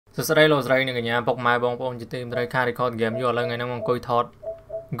Sau đây là rồi những nhà bọc mai bong bong chỉ tìm thấy khai record game vô là ngày năm coi thọt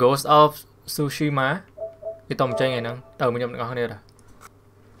Ghost of Tsushima cái tông chơi ngày năm từ mình nhầm nó đây rồi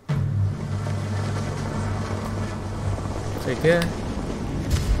gì kia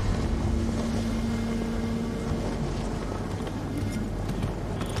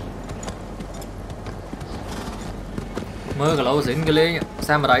mơ cái lâu dính cái lên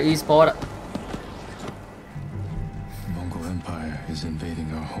Samurai Esport ạ. Is invading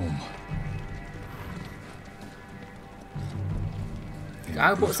our home.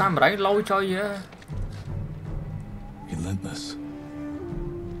 Cái bộ Samurai lâu cho gì á. Relentless.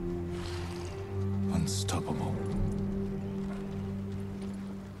 Unstoppable.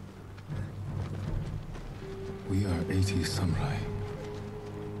 We are 80 samurai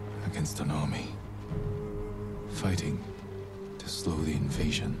against an army, fighting to slow the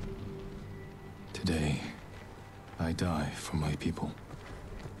invasion. Today, I die for my people.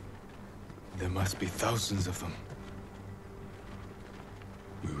 There must be thousands of them.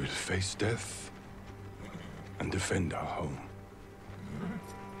 We will face death and defend our home.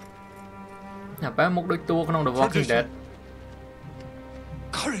 Nhà bé một đôi tua không được Walking Dead.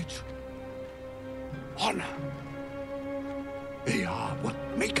 Courage, honor, they are what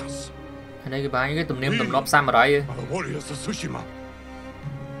make us. Ở đây cái bài cái tụm niêm tụm lóp Samurai. The warriors of Tsushima.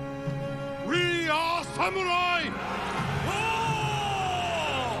 We are samurai!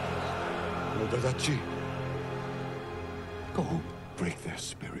 Nodadachi, go break their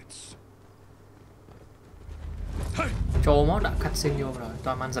spirits. Cho món đã cắt xin vô rồi,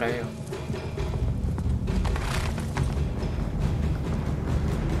 toàn ăn rẻ rồi.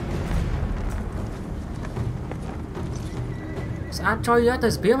 Sao cho giá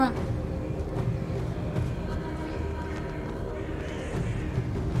tới biết á?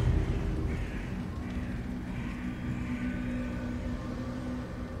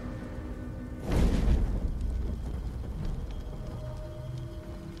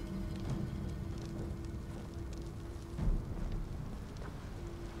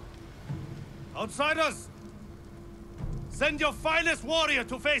 Outsiders! Send your finest warrior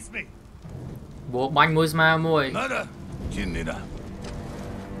to face me! Buộc bánh mùi mà mùi. Nada! Jinnida.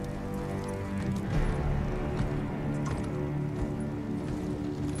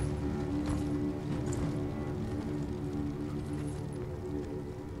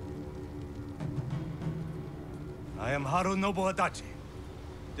 I am Harunobu Adachi,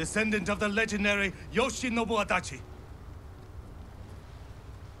 descendant of the legendary Yoshinobu Adachi.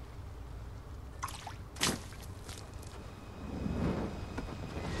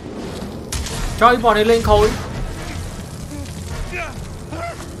 Cho bọn này lên khối.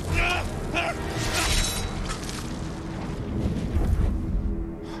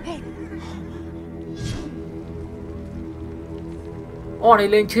 Bọn này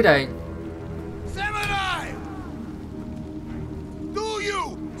lên chứ đây. Samurai! Do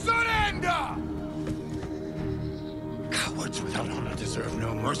you surrender? Cowards without honor deserve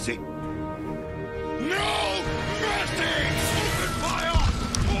no mercy. No mercy! Open fire!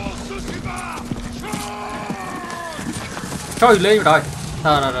 For Tsushima! Trời lên rồi.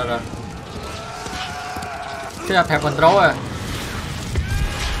 Rồi. Thế là thẹp control à.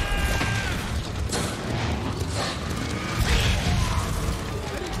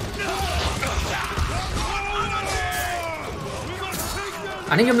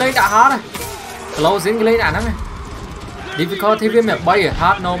 Anh ấy lên đã hard này. Lâu dính cái lên đã lắm này. Difficult viêm mẹ bay à.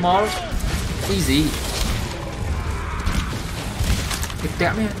 Hard normal. Easy. Kịch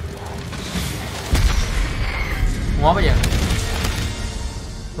tẹm nha. Ngó bây giờ.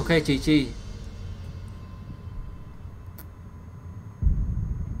 Ok chi.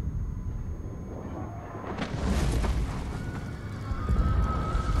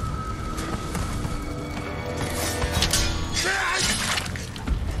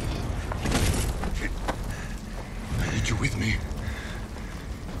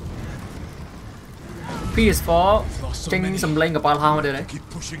 PS4 tranh sầm lênกับปลาทองมาเดี๋ยวđấy. Keep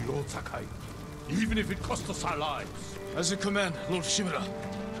pushing, Lord Sakai, even if it costs us our lives. As you command, Lord Shimura.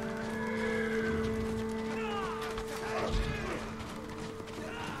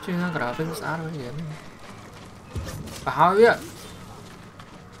 Chưa có đào bên xã đâu vậy. Bà hỏi á.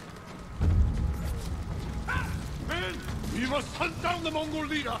 Men, we must hunt down the Mongol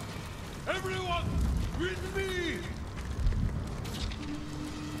leader. Everyone, with me.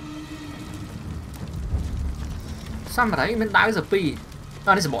 Sao mà thấy mình đá giờ pi.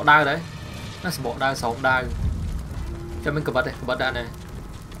 Nó sẽ bỏ đao đấy. Nó sẽ bỏ đao 6 đao. Cho mình cờ bật đạn này.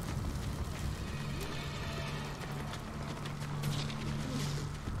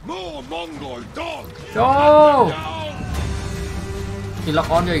 More Mongol dog! Go! Thì lock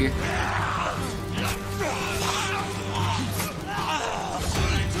on gì kìa.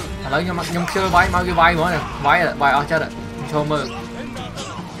 Lấy nhung chơi bay mau cái bay mới nè, bay ở chết rồi, cho mơ.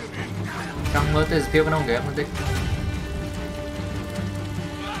 Trong mơ tới phiêu cái nông game tí.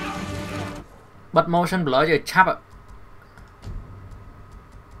 Bật motion blur rồi chắp ạ.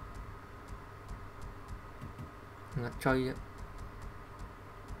 Ngặt chơi á.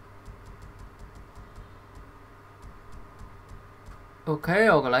 Ok,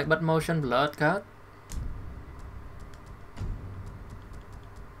 rồi lại bật motion blur cả.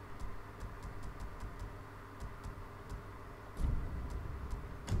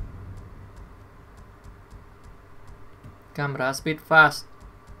 Camera speed fast.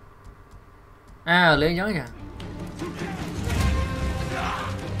 À, lấy nhớ kìa.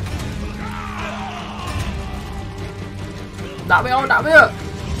 Đã biết không, đã biết.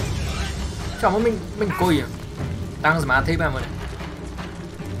 Chẳng mà mình cùi à. Tăng smart thế mà này.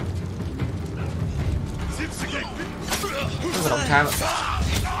 Tôi phải đóng chai vậy.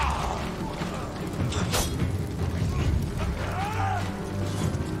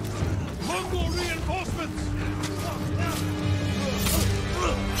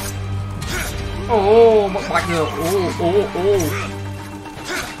 Ô, một bạch được. Ô.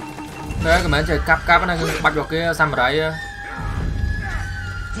 Đấy, cái mấy trời cắp này bạch vào cái samurai.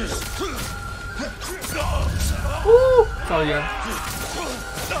 Trời ơi.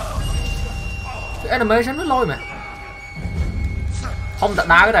 Cái animation nó lôi mà. Không tận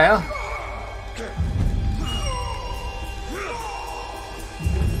đá cái này không?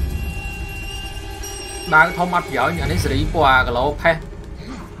 Đá cái thông mặt giỏi như anh ấy xử lý qua cái lỗ phe.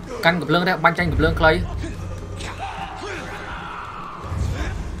 Canh cặp lưng đấy, banh tranh cặp lưng clay.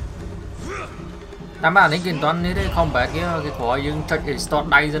 Đảm bảo đến kiện toán đấy không phải cái khóa nhưng cho cái start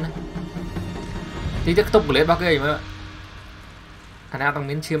đây rồi này. Tí tiếp tục lấy bao cái gì mà. Anh taต้อง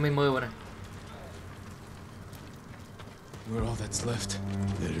miếng chia mây mơ rồi này. We're all that's left.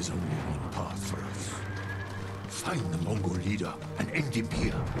 There is only one path for us. Find the Mongol leader and end him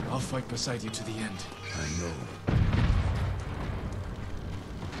here. I'll fight beside you to the end. I know.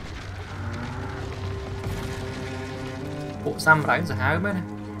 Bộ xăm đánh rồi hái bên này.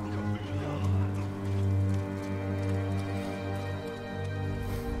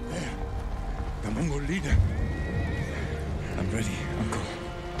 There, the Mongol leader. I'm ready, Uncle.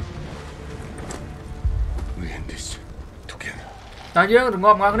 We end this together. Đó chứ, đừng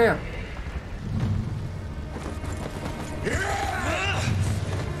ngon ngon đi.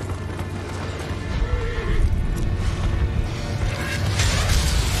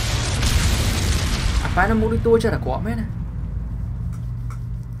 Phải nó mua đi tua cho là quả mấy này.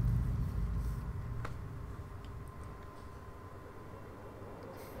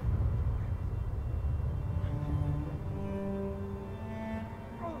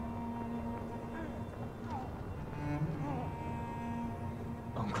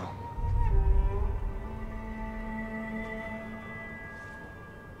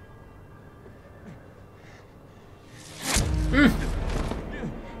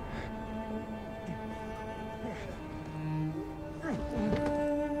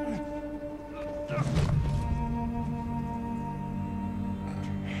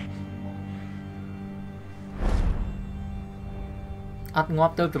 Ắt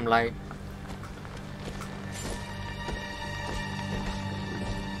ngóp tới chùm lại.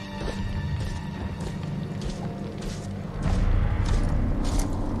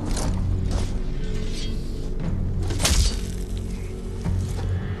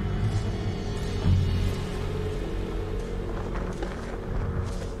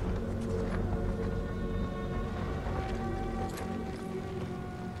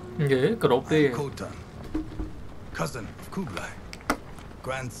 Dễ, cờ đột đi. Cousin of Kublai.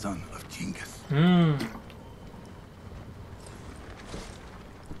 Grandson of Genghis.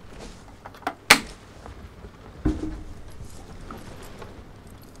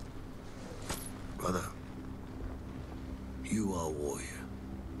 Brother, you are a warrior.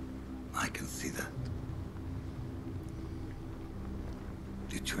 I can see that.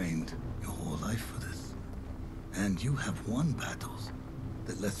 You trained your whole life for this. And you have won battles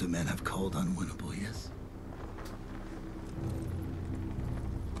that lesser men have called unwinnable, yes?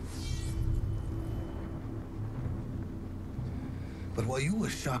 But while you were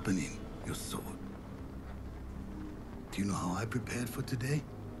sharpening your sword, do you know how I prepared for today?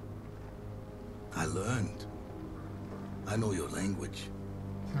 I learned. I know your language,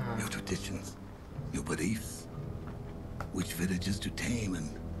 your traditions, your beliefs, which villages to tame and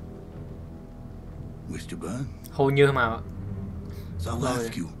which to burn. Hầu như mà. So I'll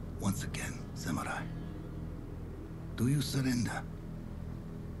ask you once again, Samurai. Do you surrender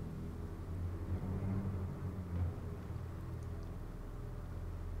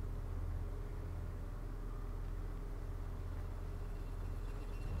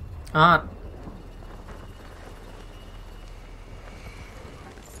À.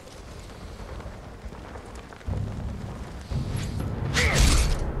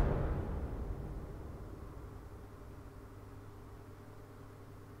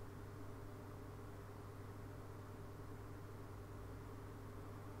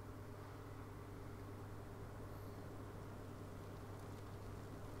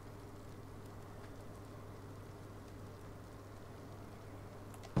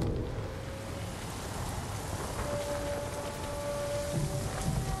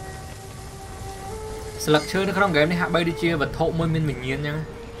 Slực chơi nó không game này hạ bay đi chia vật thụ môi mình nhiên nha.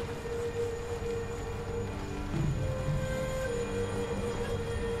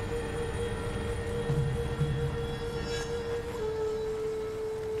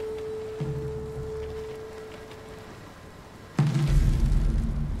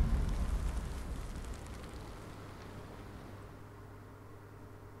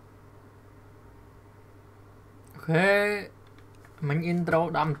 Ok, mình intro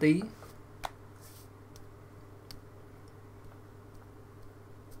đam tí.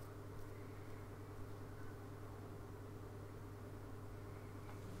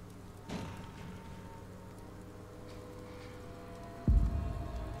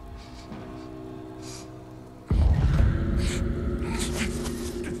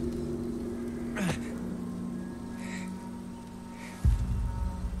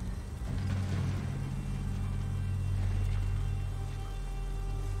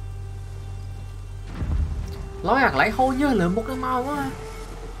 Nói lại hôi nhớ lượm một cái mau quá.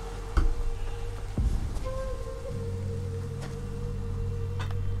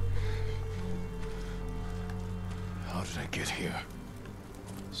 How did I get here?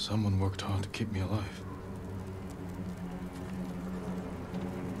 Someone worked hard to keep me alive.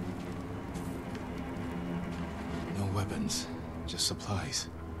 No weapons, just supplies.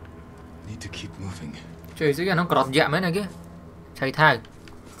 Need to keep moving. Trời dưới nó cọt dạ mấy này kia. Chạy thay.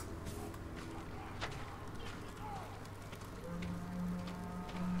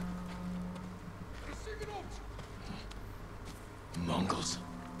 Mongols.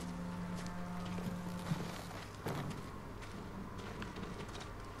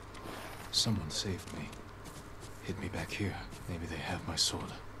 Someone saved me. Hid me back here. Maybe they have my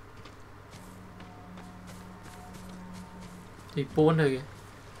sword. Thì buôn rồi kìa.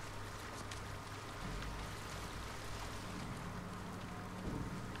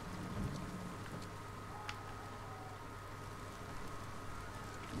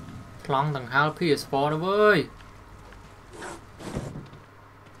 Long tầng 2 PS4 đó với.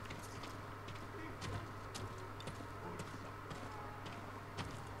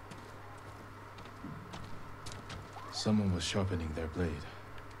 Someone was sharpening their blade.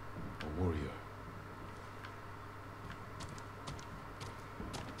 A warrior.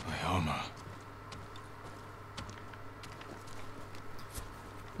 My armor.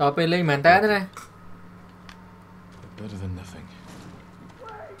 Rồi bên lên màn té thế này. Better than nothing.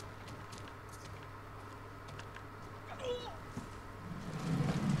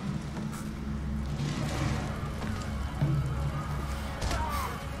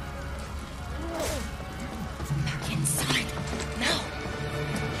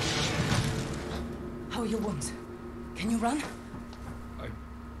 Your wounds. Can you run? I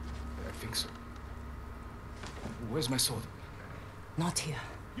think so. Where's my sword? Not here.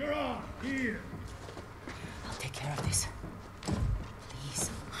 You're on here. I'll take care of this. Please,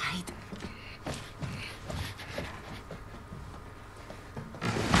 hide.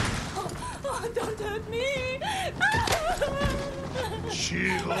 Oh, don't hurt me!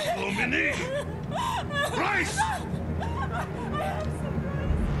 Shield Dominic! Rise!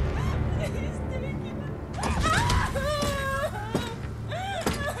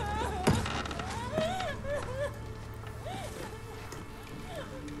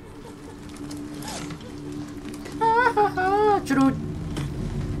 Trút.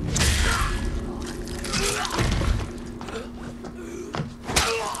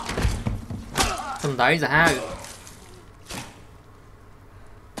 Không thấy ra.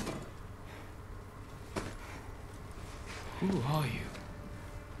 Who are you?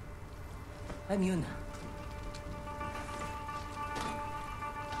 I'm Yuna.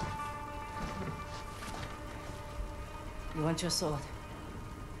 You want your sword?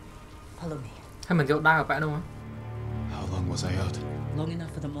 Follow me. Hay mình kiểu đai ở bạn đúng không? How long was I out? Long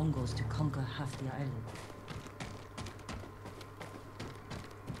enough for the Mongols to conquer half the island.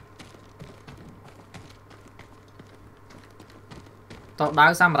 Tao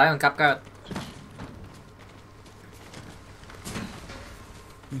đai sao mà đai còn cặp cả.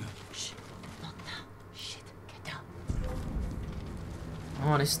 Shh, not now. Shit, get down.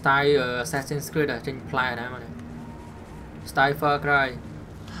 này style Assassin's Creed trên play đó mà này. Style Far Cry.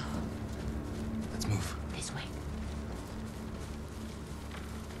 Let's move. This way.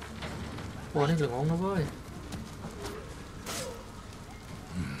 Ủa này lộn nó với.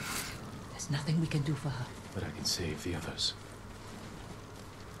 There's nothing we can do for her. But I can save the others.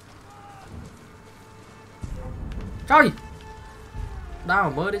 Trời! Đau mà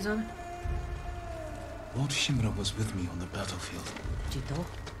mơ đi sao? Lord Shimura was with me on the battlefield. Jito,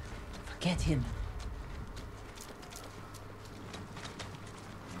 forget him.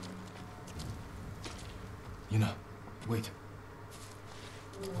 Yuna, wait.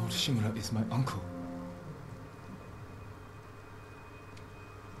 Lord Shimura is my uncle.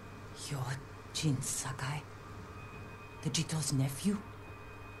 You're Jin Sakai, the Jito's nephew?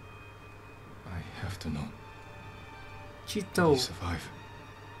 I have to know. Did Chito. he survive?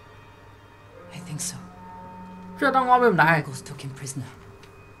 I think so. Chưa tao ngon với đại. Mongols took him prisoner.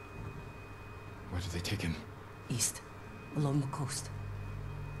 Where did they take him? East, along the coast.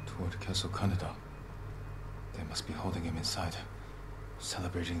 Toward Castle Kaneda. They must be holding him inside,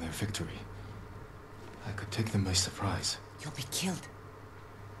 celebrating their victory. I could take them by surprise. You'll be killed.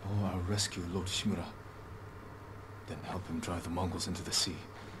 Or I'll rescue Lord Shimura. Then help him drive the Mongols into the sea.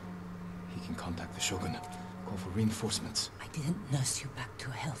 He can contact the Shogun, call for reinforcements. I didn't nurse you back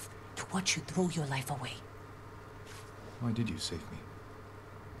to health to watch you throw your life away. Why did you save me?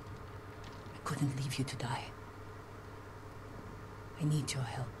 I couldn't leave you to die. I need your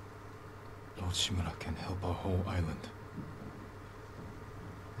help. Lord Shimura can help our whole island.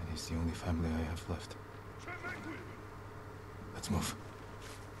 And he's the only family I have left. Let's move.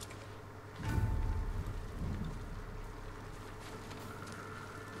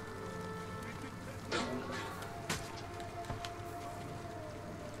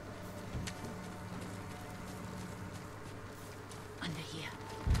 Under here.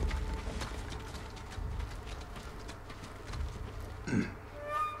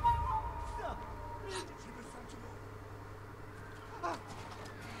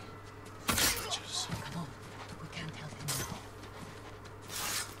 Just Come on. We can't help him now.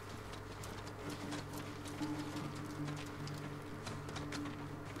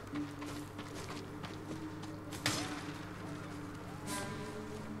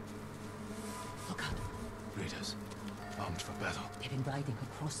 Look out. raiders, armed for battle. They've been riding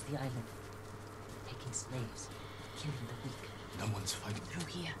across the island, taking slaves, killing the weak. No one's fighting. Through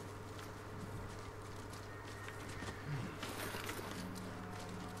here.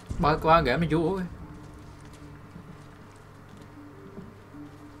 Bơi qua game này chú ơi.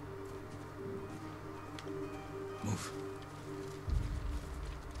 Move.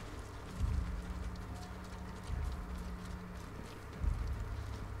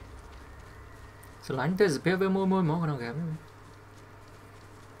 Sao lánh tới phía với môi môi mỏ con game.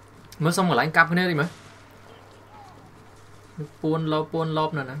 Mới xong rồi lánh cặp cái này đi mà. Buôn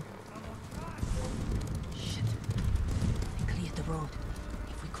lốp nè nè. Shit. They cleared the road.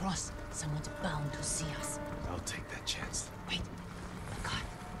 If we cross, someone's bound to see us. I'll take that chance. Wait. God.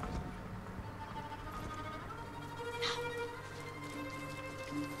 Now.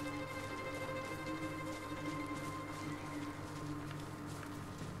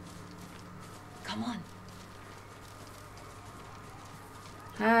 Come on.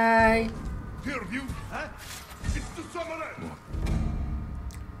 Hi. Hear you, huh? It's the samurai!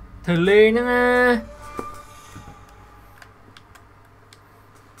 Thử ly nữa nghe.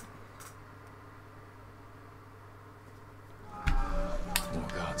 More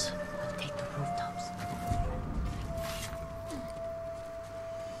guards. I'll take the rooftops.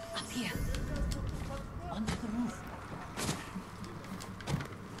 Up here. Onto the roof.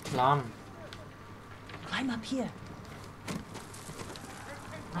 Lon. Climb up here.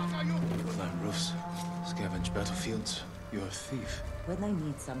 Climb roofs, scavenge battlefields. You're a thief. When I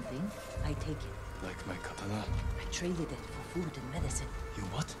need something, I take it. Like my katana. I traded it for food and medicine. You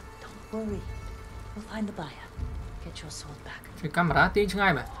what? Don't worry. We'll find the buyer. Get your sword back. Cái camera tiếng chứ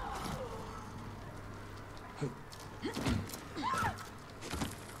ngay mà. We've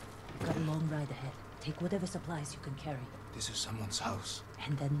got a long ride ahead. Take whatever supplies you can carry. This is someone's house.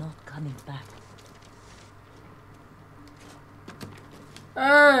 And they're not coming back.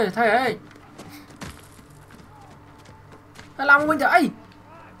 Ê, thầy ơi. Thầy làm mình vậy.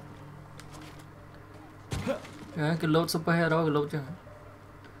 Cái lốt superhero, cái lốt chứ.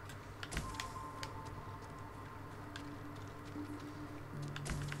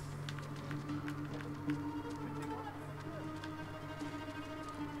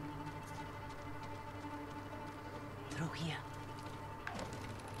 Through here.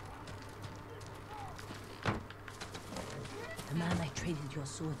 The man I traded your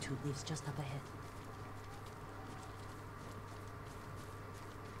sword to lives just up ahead.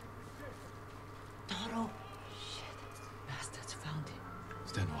 Taro! Shit, bastards found him.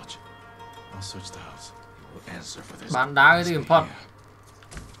 Stand watch. I'll search the house. He will answer for this. Bạn đá cái gì import.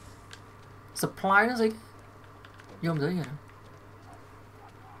 Supply nó gì? Vô dưới vậy.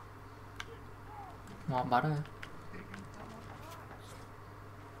 Ngọt bắn rồi.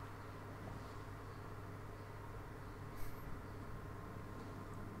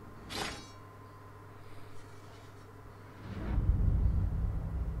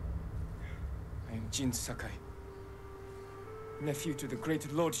 I am Jin Sakai, nephew to the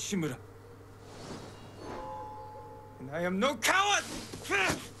great Lord Shimura. And I am no coward!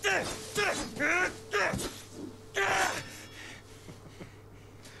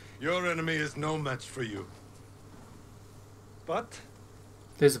 Your enemy is no match for you. But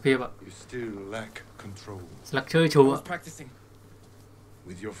Disappear bạn. You still lack control. Lạc chơi I chú ạ. was practicing.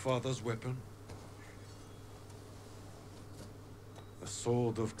 With your father's weapon? The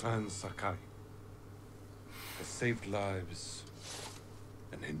sword of Clan Sakai has saved lives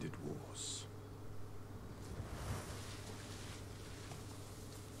and ended wars.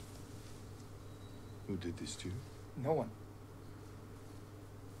 Who did this to you? No one.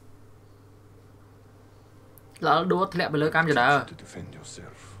 Là đua thẹn bởi lưỡi cam cho đá. To defend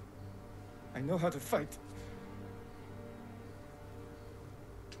yourself. I know how to fight.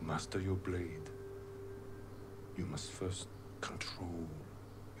 To master your blade, you must first control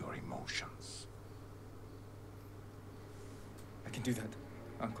your emotions. I can do that,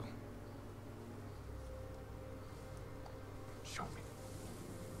 Uncle. Show me.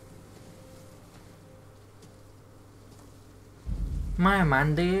 Mai mà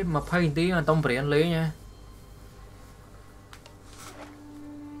anh tí mà phây tí mà tông biển lấy nha.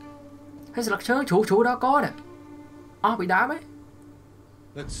 Hay là lạc chơi chú đó có nè. Bị đá mấy.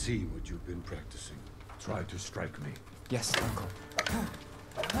 Let's see what you've been practicing. Try to strike me. Yes, Uncle.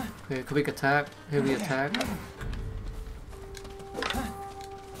 Okay, quick attack, heavy attack.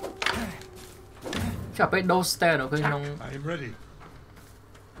 Chắc phải đô stare được không không? I am ready.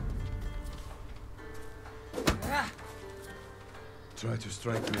 Try to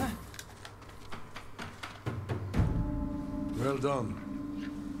strike me. Well done.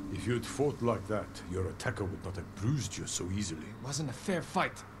 If you'd fought like that, your attacker would not have bruised you so easily. It wasn't a fair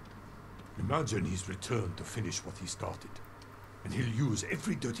fight. Imagine he's returned to finish what he started. And he'll use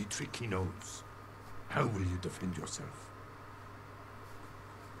every dirty trick he knows. How will you defend yourself?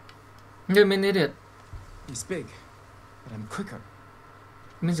 You're an idiot. He's big, but I'm quicker.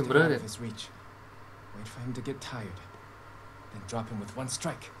 Means Stay you're out of brother. his reach. Wait for him to get tired. Then drop him with one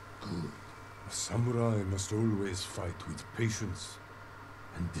strike. Good. A samurai must always fight with patience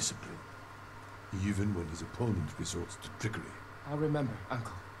and discipline, even when his opponent resorts to trickery. I'll remember,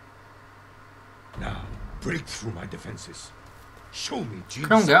 Uncle. Now, break through my defenses. Show me Jin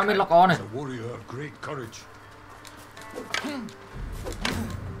Không kìa, mới lock on này. is a warrior of great courage.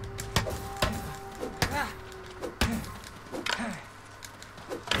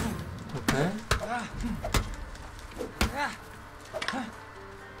 Okay.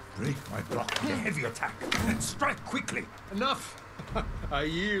 Break my block with a heavy attack and strike quickly. Enough! I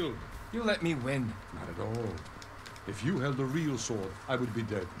yield. You let me win. Not at all. If you held a real sword, I would be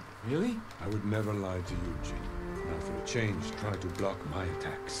dead. Really? I would never lie to you, Jin. Now for a change, try to block my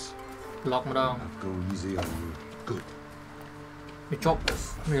attacks. Block mà đâu. I'll go easy on you. Good. Mày chọc.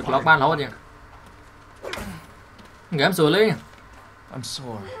 Mày block ban hốt nha. Nghe em sửa lên. I'm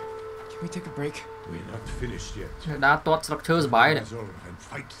sore. Can we take a break? We're not finished yet. Đã toát lạc chơi bài này. Resolve and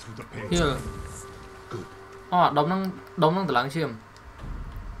fight through the pain. Here. Good. Đóng năng từ láng chiêm.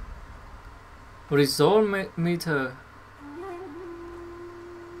 Resolve meter.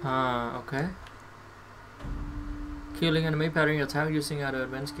 Okay. Killing enemy parrying attack using other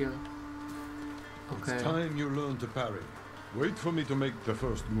advanced skill. Okay. It's time you learn to parry. Wait for me to make the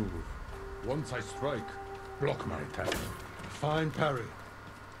first move. Once I strike, block my attack. Fine parry.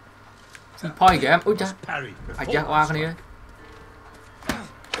 Poi kìa em. Úi cha. Just parry Ai before chắc oa I cái này. strike.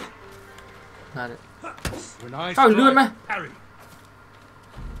 Là đấy. When I Trời, lươn mày. strike, parry.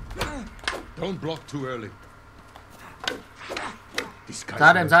 Don't block too early. This guy's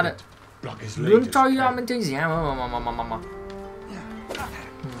Ra đây, ra đây. block his Lươn latest chơi ra parry. bên trên gì mà.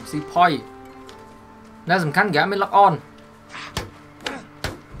 See poi. Nó sầm khăn kìa mới lock on.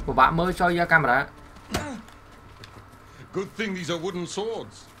 Của bạn mới cho ra camera. Good thing these are wooden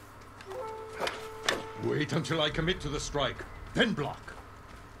swords. Wait until I commit to the strike, then block.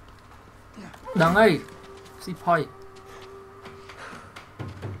 Đằng ơi. See poi.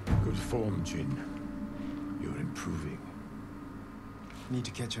 Good form, Jin. You're improving. Need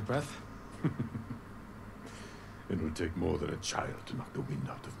to catch your breath? It will take more than a child to knock the wind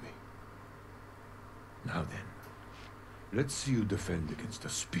out of me. Now then, let's see you defend against a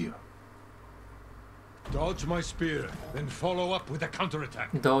spear. Dodge my spear, then follow up with a counterattack.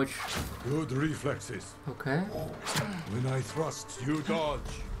 Dodge. Good reflexes. Okay. When I thrust, you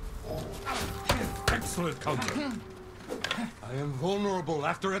dodge. Excellent counter. I am vulnerable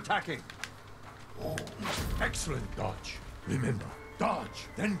after attacking. Excellent dodge. Remember, dodge,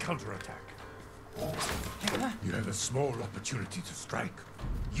 then counterattack. You have a small opportunity to strike.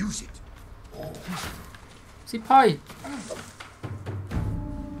 Use it. See pie.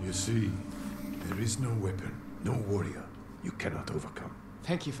 You see, there is no weapon, no warrior you cannot overcome.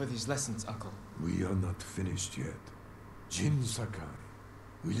 Thank you for these lessons, Uncle. We are not finished yet. Jin Sakai,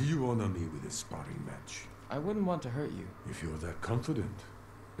 will you honor me with a sparring match? I wouldn't want to hurt you. If you're that confident,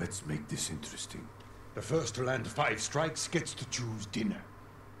 let's make this interesting. The first to land 5 strikes gets to choose dinner.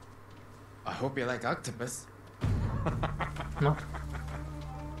 I hope you like octopus. No.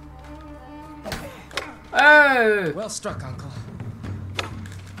 Hey! Well struck, Uncle.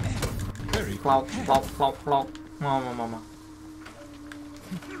 Very Flop, flop, flop, flop. Mà.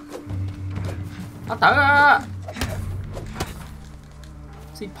 Nó tử à!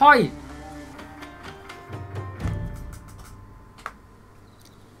 See pie.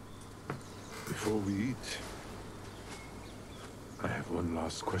 Before we eat, I have one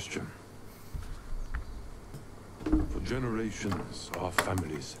last question. For generations, our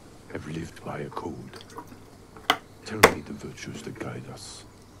families have lived by a code. Tell me the virtues that guide us.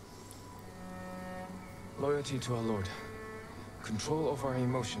 Loyalty to our Lord. Control over our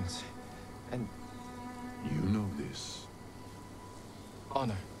emotions. And You know this.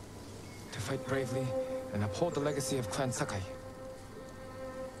 honor. To fight bravely and uphold the legacy of Clan Sakai.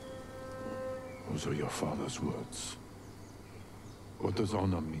 Those are your father's words. What does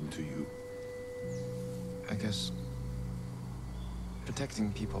honor mean to you? I guess...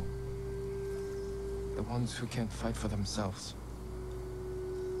 protecting people. The ones who can't fight for themselves.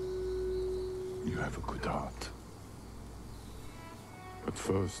 You have a good heart. But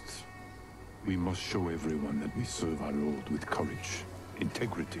first, we must show everyone that we serve our Lord with courage,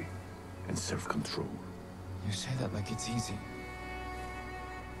 integrity, and self-control. You say that like it's easy.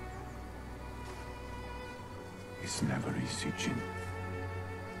 It's never easy, Jin.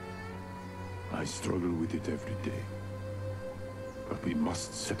 I struggle with it every day. But we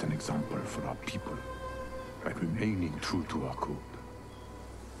must set an example for our people by remaining true to our code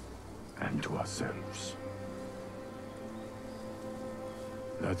and to ourselves.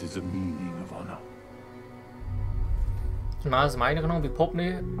 That is the meaning of honor. មកសម័យនៅក្នុងពិភព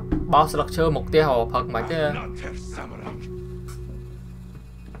នេះបោះស្លឹកឈើមកផ្ទះផឹកមិនទេ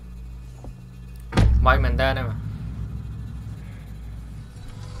បាយមែនតើណា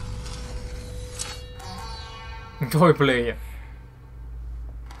ជួយ play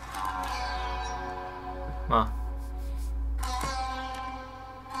មក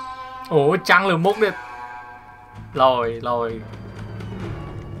អូចាំងលើមុខនេះលយ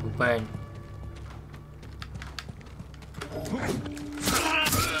បែង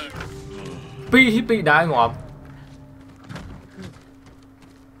ពីដែរងាប់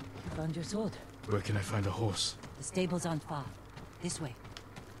Found your sword. Where can I find a horse? The stables aren't far. This way.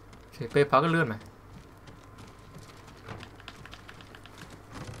 ពេលផឹកលឿនមែន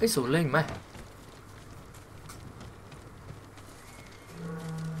អីសូលេងមែន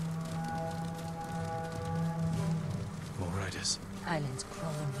More riders. Islands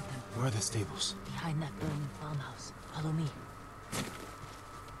crawling with them. Where are the stables? Behind that burning farmhouse. Follow me.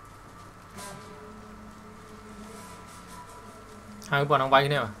 Hai bọn đang bay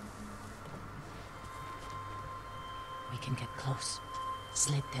nè. We can get close,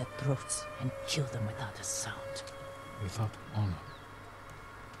 slit their throats, and kill them without a sound. Without honor.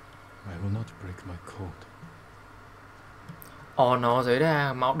 I will not break my code. Nó dưới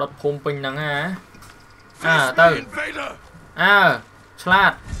đây máu đợt phun pin nắng á. Từ.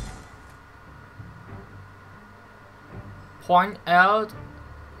 Slide. Point out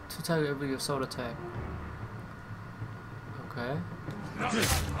to take every assault attack. Okay.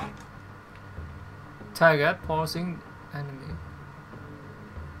 Target pausing enemy.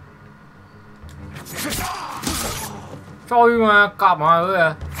 Trời mà cọp mà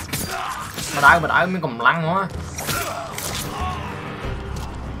ơi. Mà đái mới cầm lăng quá.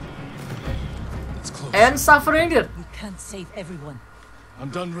 And suffering it. We can't save everyone.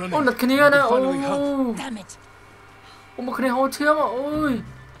 I'm done running. Ôi, lật cái này nè. Damn it. Ôi, một cái này hôi thiếu mà. Ôi.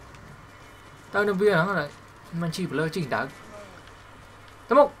 Tao đừng biết hả này. Mình chỉ phải lơ chỉnh đá.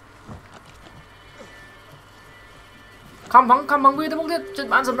 Tao một. Không bằng vi tới một tiết trên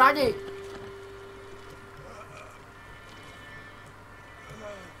bạn sầm rái gì.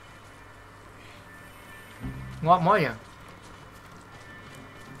 Ngọt mới à.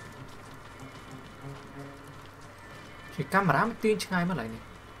 Thì camera mới tin chứ ai mới lại này.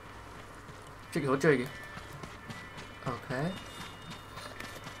 Chuyện hỗ trợ kìa. Ok.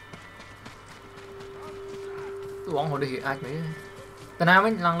 Tôi bóng hồ đi ai mấy. Tên nào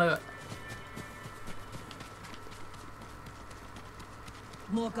mới lăng lựa.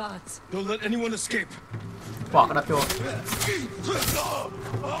 More guards. Don't let anyone escape. Bỏ cái đập cho.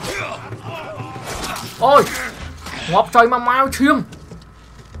 Ôi. Ngọt trời mà mau chiêm.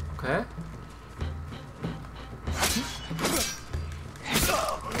 Ok.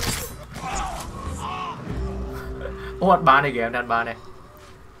 Ôi ba này kìa, đàn ba này.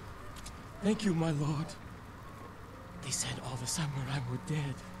 Thank you, my lord. They said all the samurai were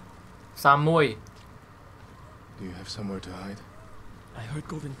dead. Samui. Do you have somewhere to hide? I heard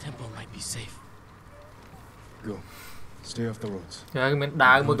Golden Temple might be safe. Go. Stay off the roads. Trời mình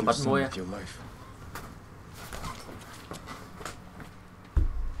đá môi cái bật môi. With your life.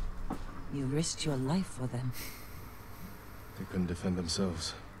 You risked your life for them. They couldn't defend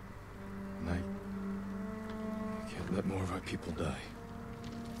themselves. And I can't let more of our people die.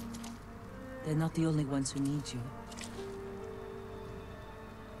 They're not the only ones who need you.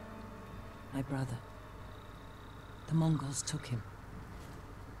 My brother. The Mongols took him.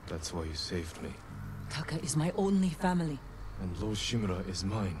 That's why you saved me. Taka is my only family. And Lord Shimura is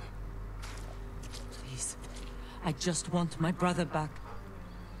mine. Please. I just want my brother back.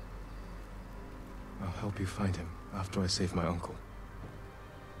 I'll help you find him after I save my uncle.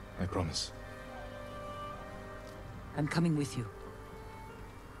 I promise. I'm coming with you.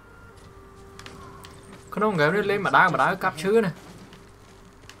 Cái nó nghề lên mà đá cặp chữ này.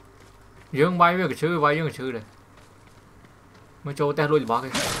 Dương bay với cái chữ bay với cái chữ này. Mới cho tay lui thì bỏ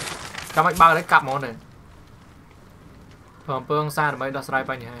cái. Các anh ba cái cặp món này. Còn phương xa là mấy đợt strike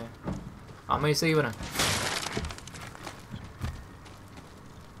bay nhỉ. Ở mấy si bên này.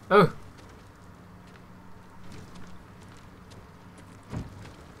 Ừ.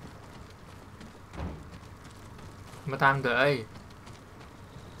 Mà tăng tới.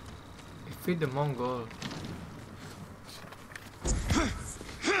 Defeat the Mongol.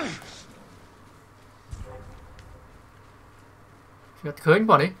 Chết khơi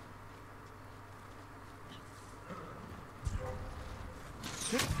bỏ đi.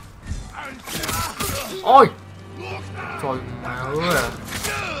 Ôi. Trời má ơi à.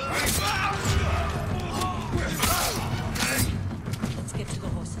 Let's get to the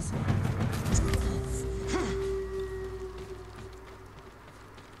horses.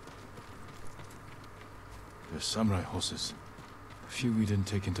 They're samurai horses. A few we didn't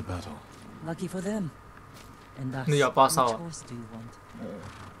take into battle. Lucky for them. And us. Bây giờ pa sau. Which horse do you want?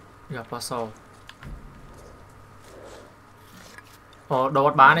 Giờ pa sau. Ồ, đồ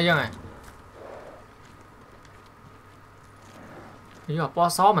bắt bán đấy chứ này. Giờ pa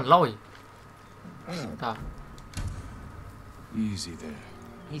sau mình lôi. Thật. Easy there.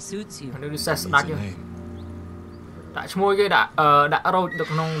 He suits you. Mình đi It xe needs đắt a chứ. name. Đã mua cái đã rồi được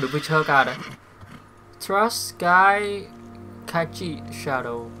nông được vui chơi cả đấy. Trust Sky Kachi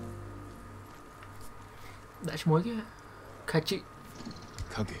Shadow. Đã mua cái Kachi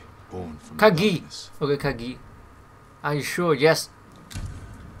Kage, born from Kagi. darkness. Okay, Kagi. Are you sure? Yes.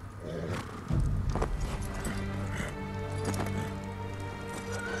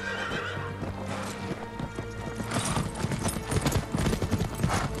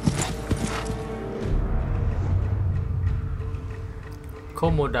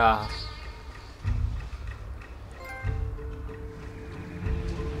 Komoda.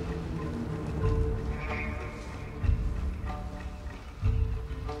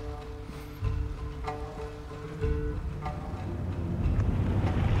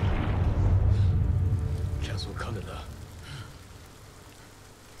 Castle Kaneda.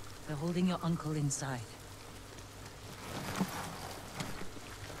 They're holding your uncle inside.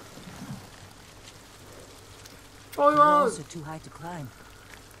 Ôi The ơi. walls are too high to climb.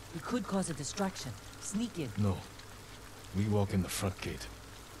 We could cause a distraction. Sneak in. No. We walk in the front gate.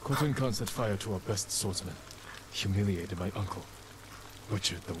 Khotun Khan set fire to our best swordsman. Humiliated my uncle.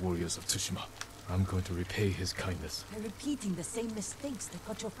 Butchered the warriors of Tsushima. I'm going to repay his kindness. They're repeating the same mistakes that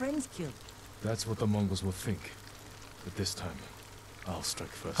got your friends killed. That's what the Mongols will think. But this time, I'll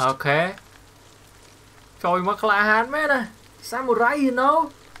strike first. Ok. Trời mà lạ hán mấy nè. Samurai you know.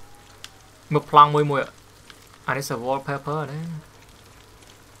 Một lòng mùi mùi. À đây là wallpaper đấy.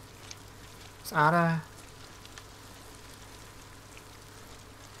 Sao đây?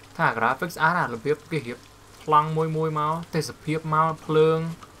 Thả graphics á là việc cái hiệp. lăng môi máu tê sập hiệp máu phượng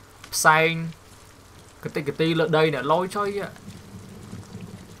xanh cái tí lợn đây nè lôi cho ý ạ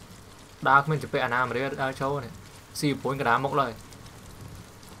đá mình chụp về anh mà đấy đá châu này xì bốn cái đá mốc lời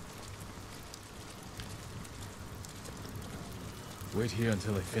Wait here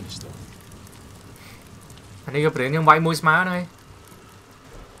until I finish, though. anh ấy gặp đến những váy môi má này.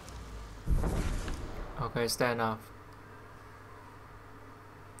 Okay, stand up.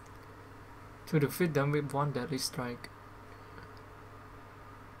 To defeat them with one deadly strike.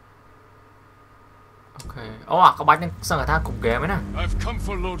 Okay. Có bách sang người ta cục ghé mấy nè. I've come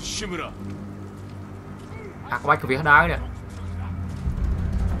for Lord Shimura. Có bách của việc đá nè.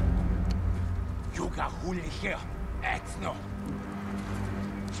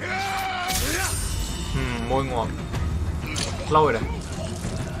 Môi ngọt. Lâu rồi đấy.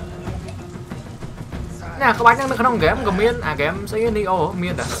 Nè, có bách nó không ghém của miên. Ghém sẽ đi ô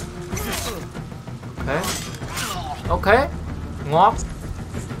miên à. Ok. Ngọt.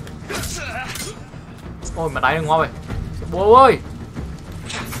 Ôi mà đáy nó ngon rồi. Bố ơi.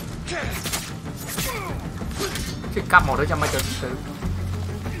 Cái cặp một đứa cho mày từ từ.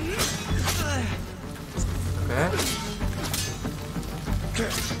 Ok.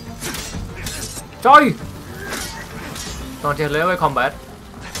 Trời. Còn chơi lấy với combat.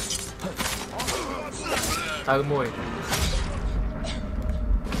 Từ mùi.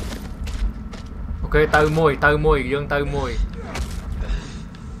 Ok, từ mùi, dương từ mùi.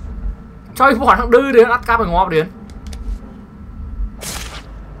 Trời bọn nó đưa đến ắt cáp phải ngọt đến.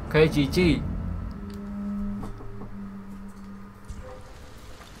 Ok, GG.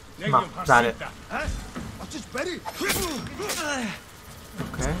 Mặc ra được.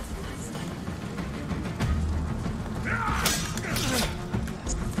 Ok.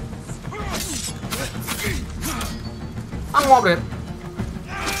 Ăn ngọt đến.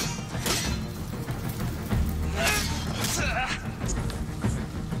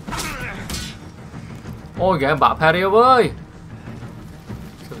 Ôi kìa em bảo parry ơi.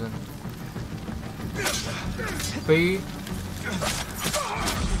 Phi.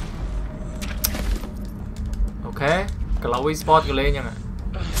 Ok. Glowy spot cứ lên nha.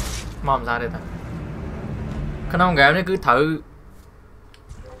 Mòm ra đây ta. Cái nào game này cứ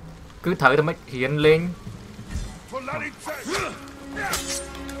thử thì mới hiện lên.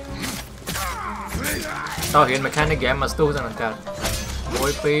 Tao hiện mechanic game mà stu ra cả.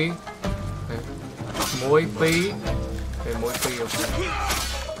 Môi phi. Môi phi. Môi phi ok.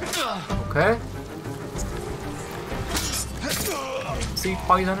 Si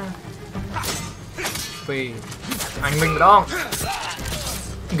quay ra nè. Phi. Anh mình đó.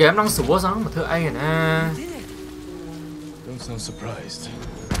 Game đang sủa sáng mà thưa anh nè. Don't sound surprised.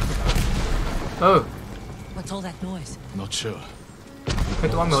 What's all that noise? Not sure.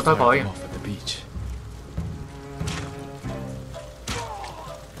 Cái tụi anh miêu tao coi. Off at the beach.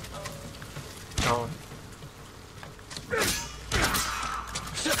 Rồi.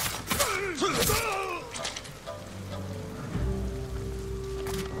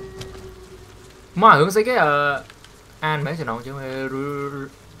 Mà hướng sẽ cái an mấy cho nó chứ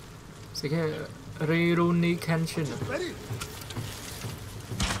sẽ cái Riruni Kenshin.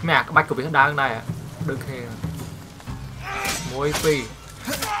 Mẹ cái bách của biết đá này à. Được kìa. Môi phi.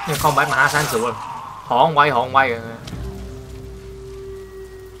 Nhưng không bách mà ha san sủa. Họ không quay.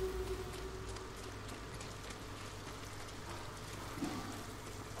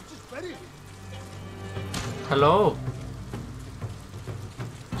 Hello.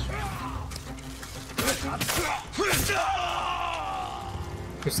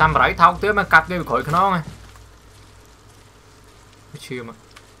 Cái xăm rải thao tới mà cắt cái khỏi nó này. Cái chiều mà.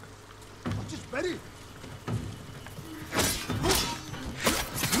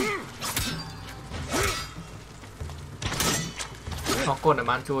 Nó con để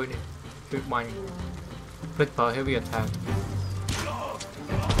bán chui này. Chui mạnh. Flipper heavy attack.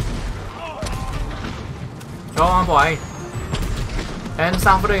 Cho boy. And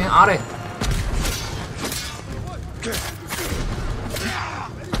somebody out đây.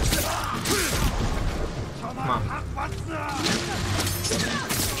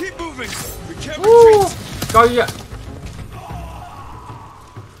 Cho gì ạ?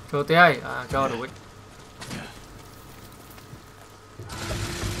 Cho tí hay, cho đủ.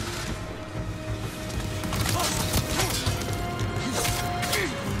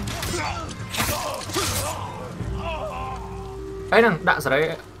 Ấy nè, đạn rồi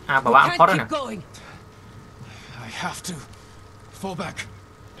đấy. Bảo bạn thoát đây nè. I have to fall back.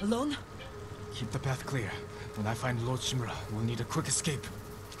 Alone? Keep the path clear. When I find Lord Shimura, we'll need a quick escape.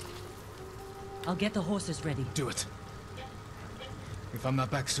 I'll get the horses ready. Do it. If I'm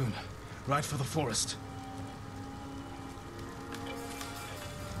not back soon, ride for the forest.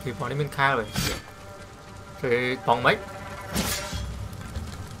 thì bọn mình khai rồi thì còn mấy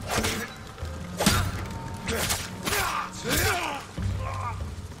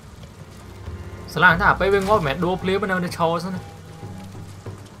สลางถ้าไปเวงว่าแมทดูเพลียมันเอาในโชว์ซะนะ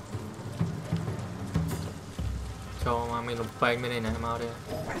โชว์มาไม่ลงไปไม่ได้นะมาเลย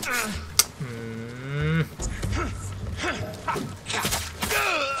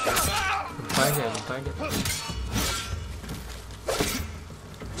ไปเดี๋ยวไปเดี๋ยว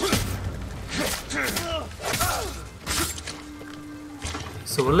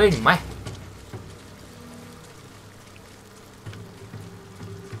สูเล่งไหม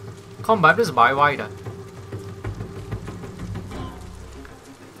combat is by wide.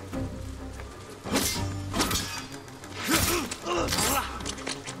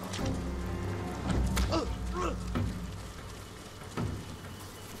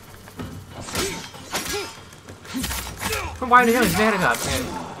 Why do you have a cut?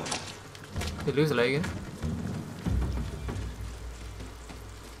 They lose a leg again.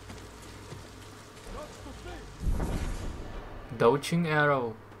 Dodging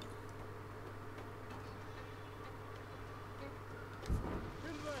arrow.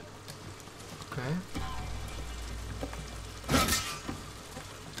 Okay.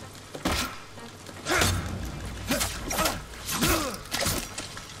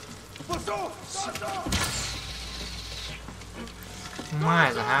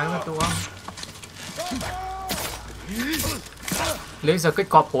 Mai giờ hang nó tua. Lấy giờ cái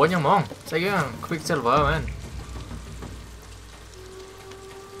cọp của nhau mong. Say cái quick silver man.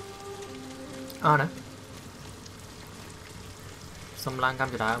 Nè. Xâm lang cam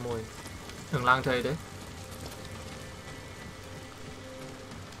cho đá mùi. Đừng lang chơi đấy.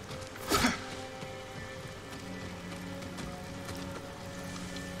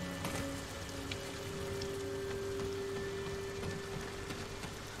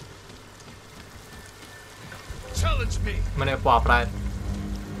 Mình này bỏ lại.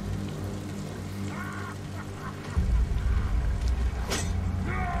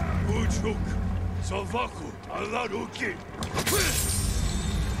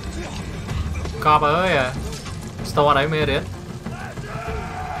 Cọp ơi à. Store đấy mê đến.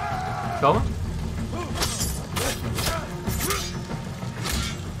 Trốn.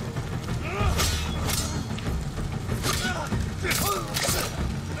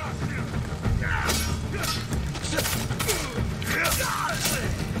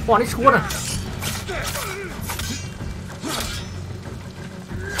 Wow, nó chúa này.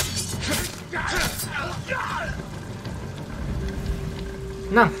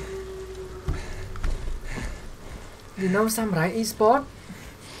 Nào. You know Samurai Esports?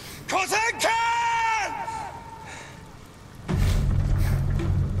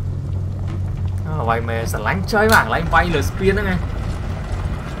 Vậy mà sẽ lánh chơi bảng lánh bay lửa spin đó nghe.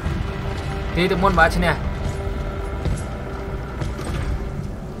 Đi được môn bá chứ nè.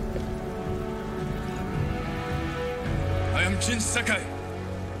 I am Jin Sakai,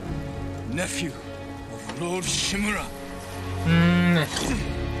 nephew of Lord Shimura. I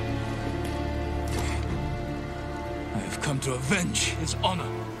have come to avenge his honor.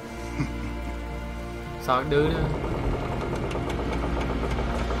 Sao đưa nữa.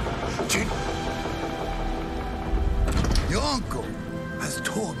 Your uncle has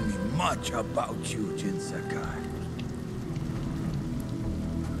told me much about you, Jin Sakai.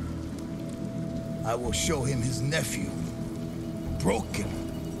 I will show him his nephew, broken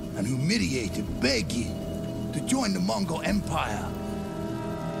and humiliated, begging to join the Mongol Empire.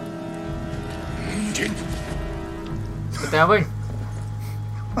 Jin. Tèo Vinh.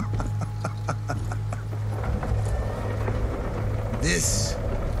 This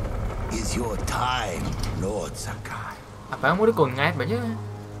is your time, Lord Sakai. Phải muốn đi cùng ngay vậy chứ.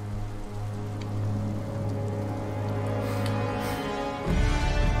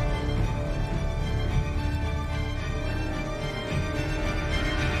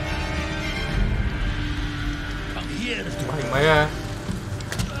 Mày mày à.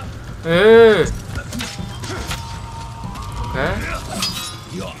 Ê. Okay.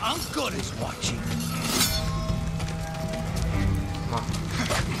 Your uncle is watching.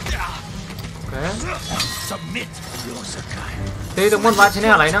 Okay. Submit, Lord Sakai. Thế được môn vãi trên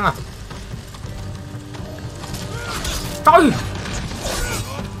này lấy năng à? Trời!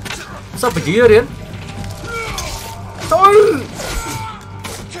 Sao phải chí ra đến? Trời!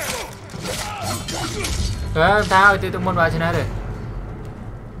 Thế tao thì được môn vãi trên này rồi.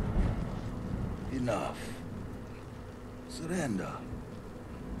 Enough. Surrender.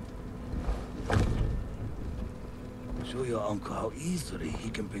 Show your uncle how easily he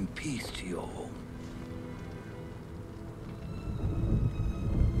can bring peace to your home.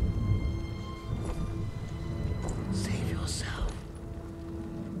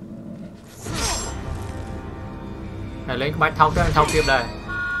 lên bách thao tới thao tiếp đây.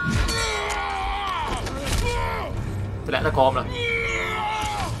 Tôi lẽ ta còm rồi.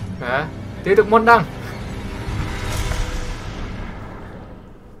 Đấy, tiếp được môn đăng.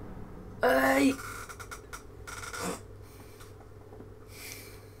 Ê. I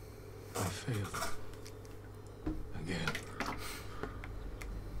failed. Again.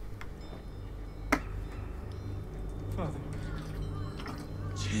 Father.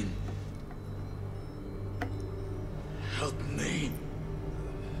 Jin. Help me.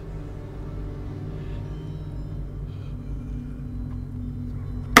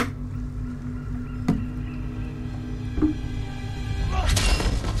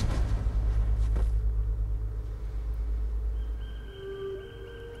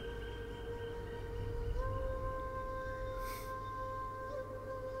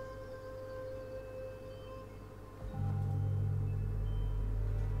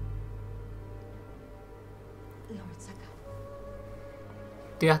 Lord Sakai.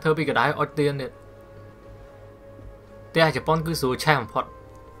 Tia thơ bị cái đáy ớt tiên này. Tia Japan cứ số chai một phọt.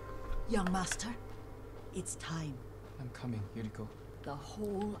 Young master, it's time. I'm coming, Yuriko. The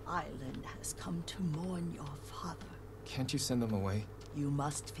whole island has come to mourn your father. Can't you send them away? You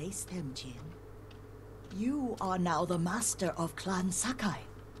must face them, Jin. You are now the master of Clan Sakai.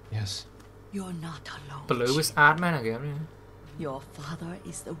 Yes. You're not alone. Blue Jin. with art man again. Your father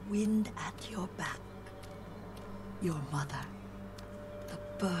is the wind at your back. Your mother, the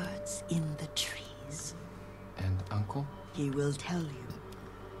birds in the trees. And Uncle? He will tell you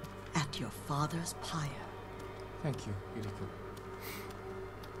at your father's pyre. Thank you, Yuriko.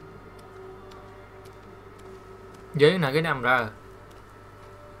 Giấy là cái nằm ra.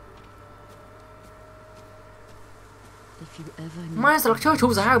 If you ever need Mai sao chơi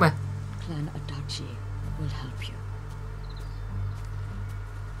chú giá mà. Clan Adachi will help you.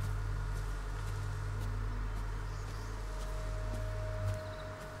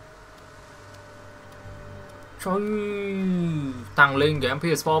 Trời, tăng lên cái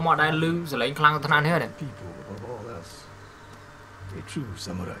PS4 mà đang lưu sẽ lấy khăn thân ăn hết này. People above all else. A true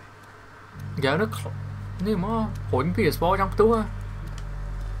samurai. Giờ nó nếu mà hỗn PS4 trong túi.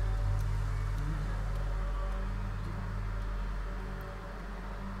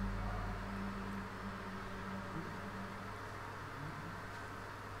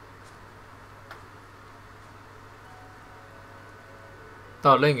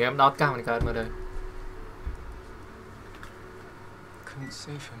 Tao lên cái em đót cao này cả mà đây. Couldn't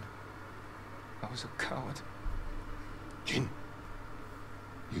save him. I was a coward. Jin,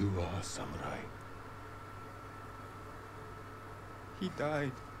 you are a samurai. He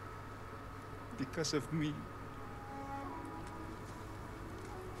died because of me.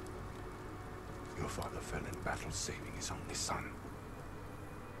 Your father fell in battle saving his only son.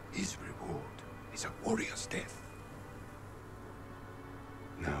 His reward is a warrior's death.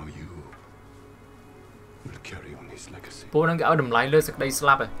 Now you will carry on his legacy. Bố đang gạo đầm lái lên sực đây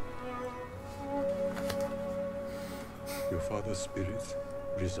slap rồi. Your father's spirit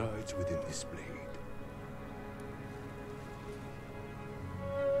resides within this blade.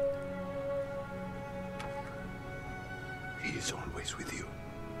 He is always with you.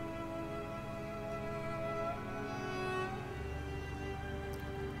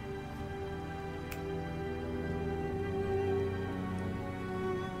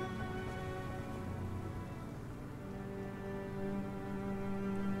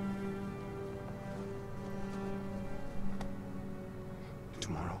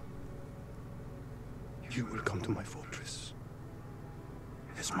 Tomorrow, you will come to my fortress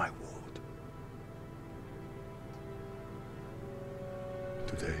as my ward.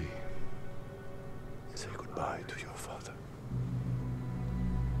 Today, say goodbye to your father.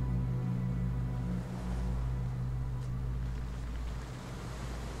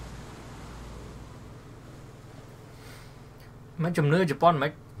 Mấy chùm nữa Japan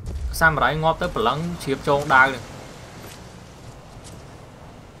mấy samurai ngóp tới phần lắng chiếm cho đai này.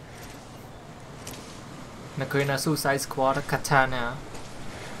 Nó cười là Suicide Squad Katana.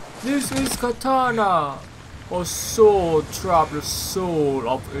 This is Katana. A sword trap the soul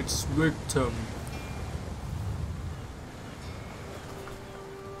of its victim.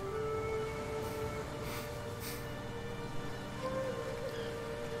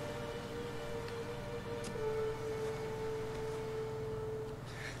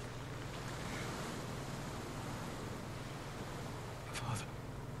 Father.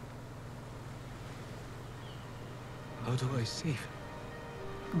 How do I save him?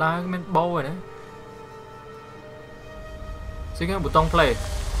 Đai cái bow rồi đấy. Xin cái button play.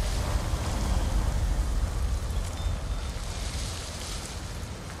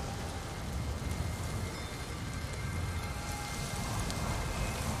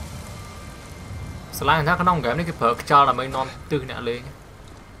 lại thằng nó game này cái phở cho là mấy non từ nè lên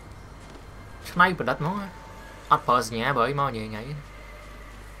này bật đất nó ắt phở nhẹ bởi mau nhẹ nhảy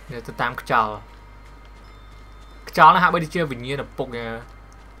người ta tam cái cho nó hạ bây đi chơi bình nhiên là phục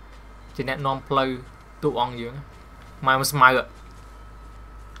trên net non play tụ on dưới mai mà smile ạ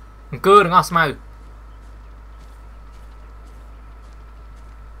cơ đừng có smile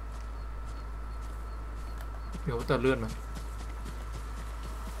yếu tờ lươn mà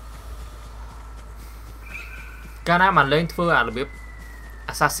cái nào mà lên phơ là biết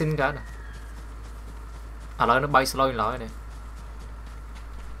assassin cái này nói nó bay slow nói này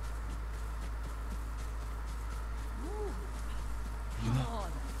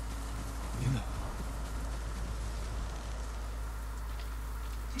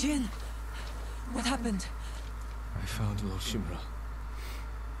Jin, what happened? I found Lord Shimura.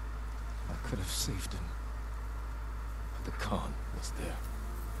 I could have saved him, but the Khan was there.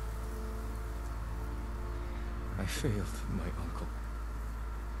 I failed my uncle.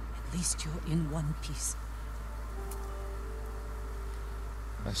 At least you're in one piece.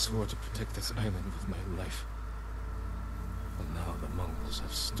 I swore to protect this island with my life. But now the Mongols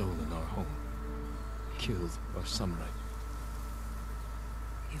have stolen our home, killed our samurai.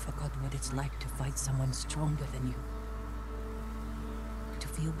 You forgot what it's like to fight someone stronger than you. To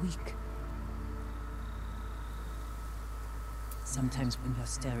feel weak. Sometimes when you're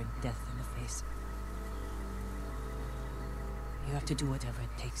staring death in the face, you have to do whatever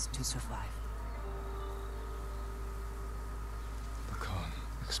it takes to survive. The Khan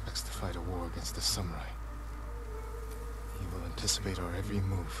expects to fight a war against the samurai. He will anticipate our every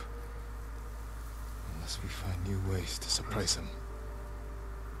move, unless we find new ways to surprise him.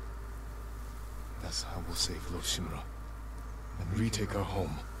 That's how we'll save Lord Shimura and retake our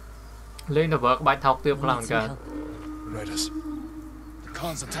home. Lên là vợ bài thọc tiêu làm cả. Raiders. The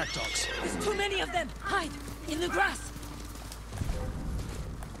Khan's attack dogs. There's too many of them. Hide in the grass.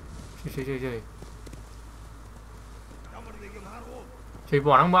 Chơi. Chơi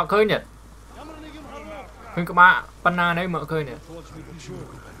bỏ năng mở khơi nhỉ. Khơi các bạn, panna đấy mở khơi nhỉ.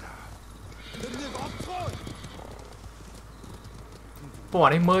 Bỏ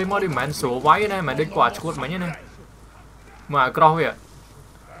đây mơi mà đi màn số váy này mà đi quả chuột mấy nhá này. Mà cro vậy.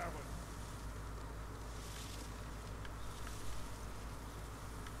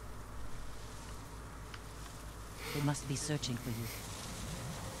 They must be searching for you.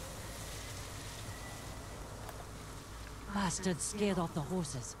 Bastards scared off the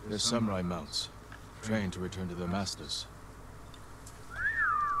horses. They're samurai mounts, trained to return to their masters.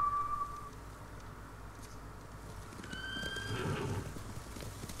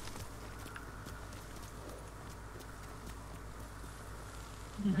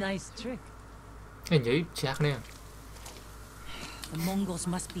 Nice trick. Hình như chắc nè. The Mongols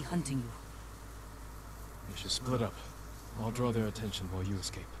must be hunting you. You should split up. I'll draw their attention while you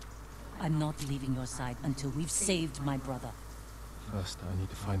escape. I'm not leaving your side until we've saved my brother. First, I need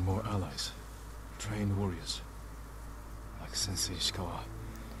to find more allies. Trained warriors. Like Sensei Ishikawa.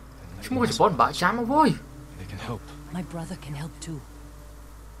 Chúng tôi chỉ bọn bãi chán mà vui. They can help. My brother can help too.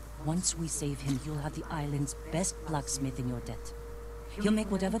 Once we save him, you'll have the island's best blacksmith in your debt. He'll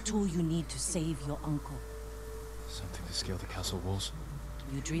make whatever tool you need to save your uncle. Something to scale the castle walls?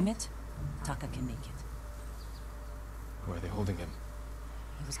 You dream it, Taka can make it. Where are they holding him?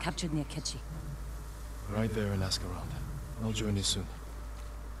 He was captured near Kechi. Right there and ask around. I'll join you soon.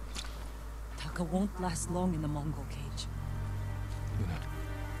 Taka won't last long in the Mongol cage. Yuna,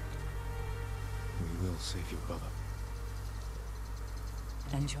 we will save your brother.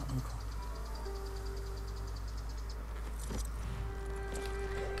 And your uncle.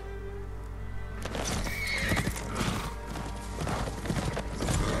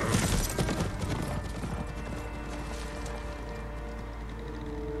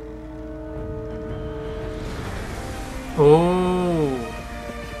 Oh.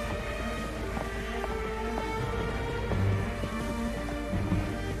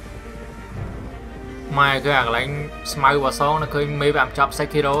 Mai cái hàng lãnh smile vào sau nó khơi mấy bạn chọc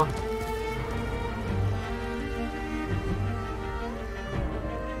Sekiro.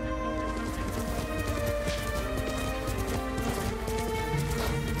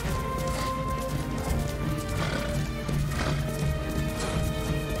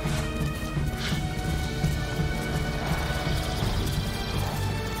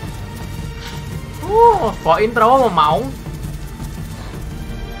 Có intro mà máu.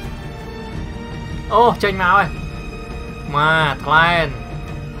 Ô, chênh máu ơi. Mà, Clan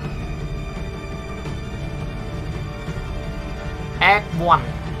Act 1.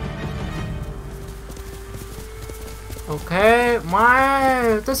 Ok,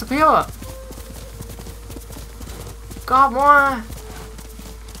 my disappear. Come on.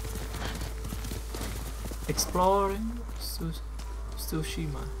 Exploring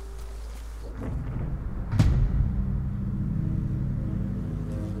Tsushima.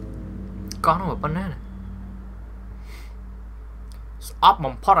 Có nó ở bên này. Up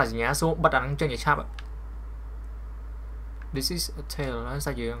một pot là gì nhá, xuống bật ăn chân vậy sao ạ? This is a tale, nó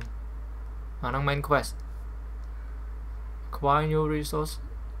sao gì không? Mà nó main quest. Acquire new resource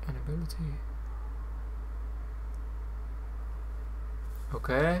and ability. Ok.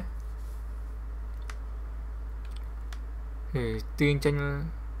 Thì tiên trên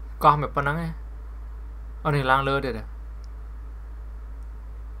con một bên đó nghe. Ở này lang lơ được à?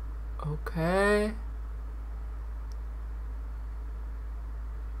 Ok.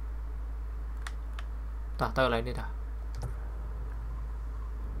 Ta tơ lại đi đã.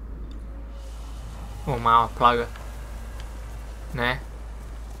 Ồ màu plug rồi. Nè.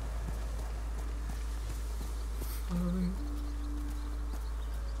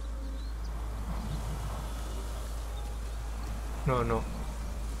 No.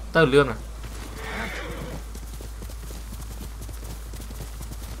 Tơ lương à.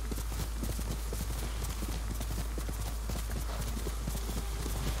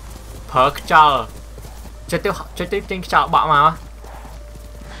 Perk cho. Chơi tiếp trên chợ bạo mà.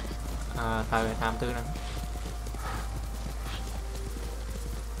 À thời 84 năm.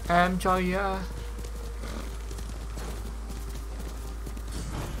 Em cho ya.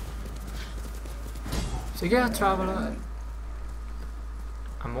 So yeah, traveler.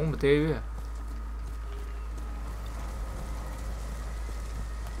 I'm on with you.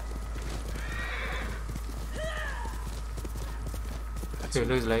 Here,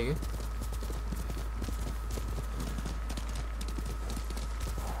 lose leg.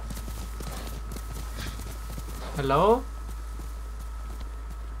 Hello?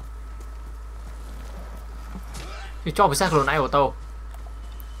 Thì cho phải xác lồn này của tao.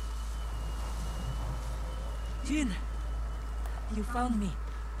 Jin, you found me.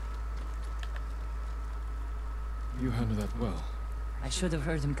 You handled that well. I should have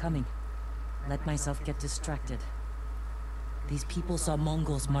heard him coming. Let myself get distracted. These people saw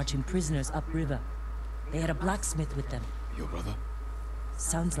Mongols marching prisoners upriver. They had a blacksmith with them. Your brother?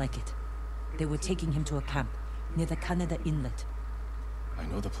 Sounds like it. They were taking him to a camp near the Canada Inlet. I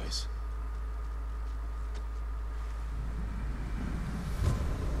know the place.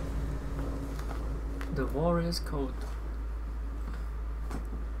 The warrior's code.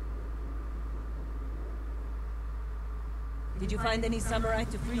 Did you find any samurai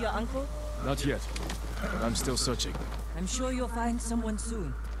to free your uncle? Not yet, but I'm still searching. I'm sure you'll find someone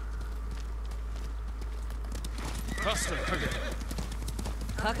soon. Faster,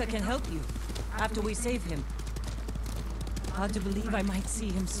 Kaka can help you, after we save him. Hard to believe I might see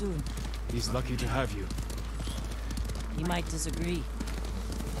him soon. He's lucky to have you. He might disagree.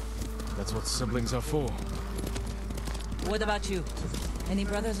 That's what siblings are for. What about you? Any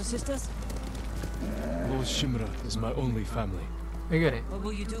brothers or sisters? Lord Shimura is my only family. You get it? What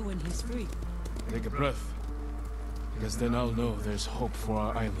will you do when he's free? Take a breath. Because then I'll know there's hope for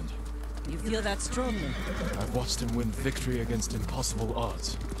our island. You feel that strongly? I've watched him win victory against impossible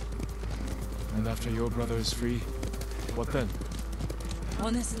odds. And after your brother is free, what then?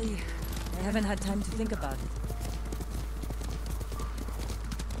 Honestly, I haven't had time to think about it.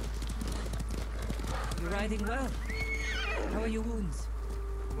 You're riding well. How are your wounds?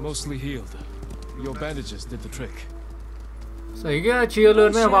 Mostly healed. Your bandages did the trick. So you get chill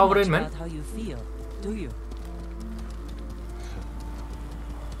Don't man share about much it, man. about how you feel, do you?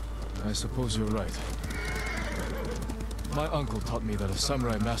 I suppose you're right. My uncle taught me that a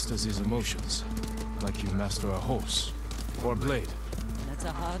samurai masters his emotions, like you master a horse or a blade. That's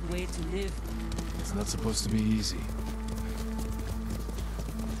a hard way to live. It's not supposed to be easy.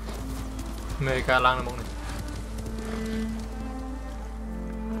 Mê ca lăng là một này.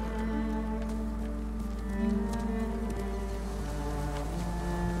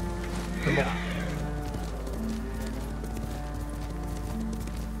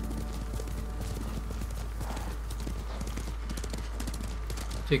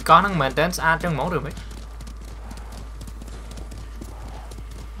 Thì có năng maintenance ad trong món được mấy.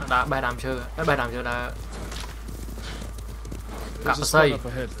 Đã bài đàm chưa? Bài đàm chưa đã. There's a spot up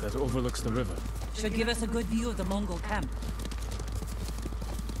ahead that overlooks the river. Should give us a good view of the Mongol camp.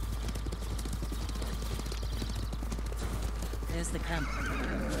 There's the camp.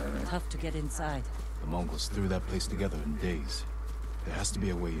 Tough to get inside. The Mongols threw that place together in days. There has to be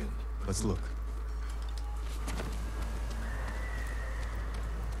a way in. Let's look.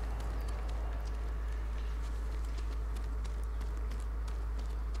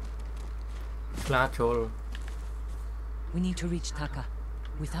 Flat hole. We need to reach Taka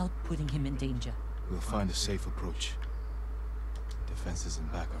without putting him in danger. We'll find a safe approach. Defenses in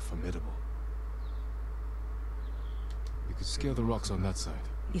back are formidable. We could scale the rocks on that side.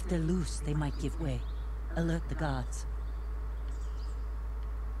 If they're loose, they might give way. Alert the guards.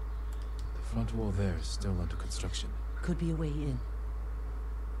 The front wall there is still under construction. Could be a way in.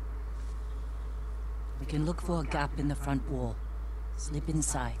 We can look for a gap in the front wall. Slip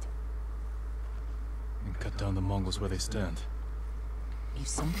inside. And cut down the Mongols where they stand. If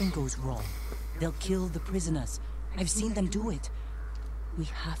something goes wrong, they'll kill the prisoners. I've seen them do it. We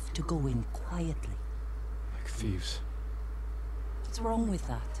have to go in quietly. Like thieves. What's wrong with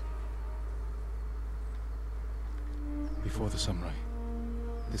that? Before the samurai,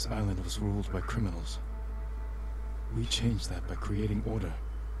 this island was ruled by criminals. We changed that by creating order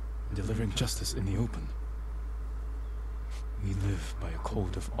and delivering justice in the open. We live by a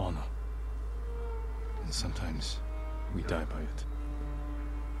code of honor. And sometimes we die by it.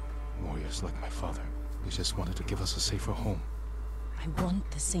 Warriors like my father, who just wanted to give us a safer home. I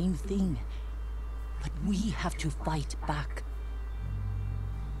want the same thing. But we have to fight back.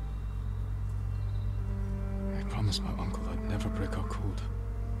 I promised my uncle I'd never break our code.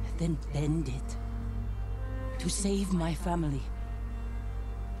 Then bend it. To save my family.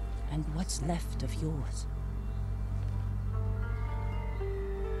 And what's left of yours.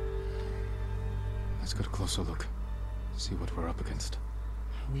 Let's get a closer look. See what we're up against.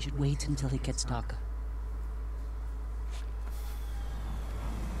 We should wait until it gets darker.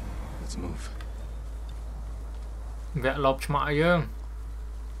 Let's move. វគ្គលបឆ្មាក់យើង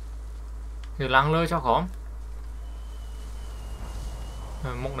ឡើងលើចុះក្រោម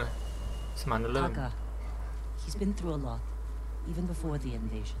មុខនេះស្មានលើ Taka. He's been through a lot, even before the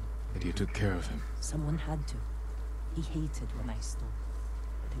invasion. But you took care of him. Someone had to. He hated when I stole.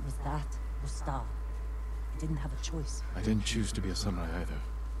 But it was that or starve. I didn't have a choice. I didn't choose to be a samurai either.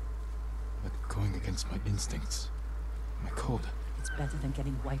 But going against my instincts, my code. It's better than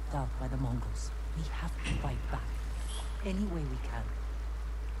getting wiped out by the Mongols. We have to fight back. Any way we can.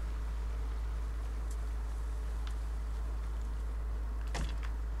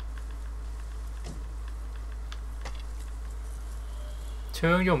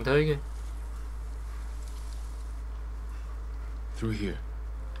 Chớ dùng thế kìa. Through here.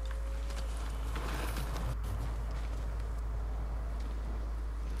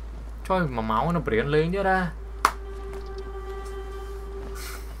 Trời mà máu nó biển lên chứ ra.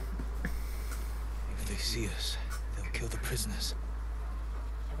 If they see us, they'll kill the prisoners.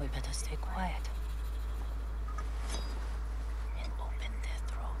 We better stay quiet. And open their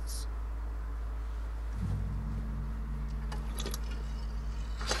throats.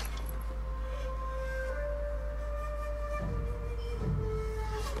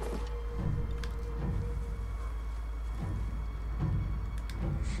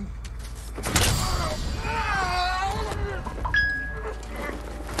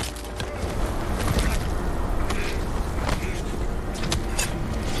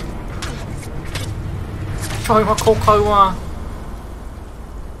 Trời mà khô khơi quá.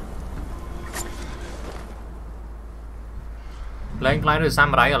 Lên lại rồi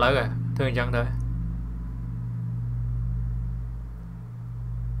samurai ở lại rồi. Thường chẳng thôi.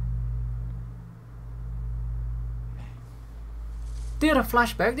 Tiếp là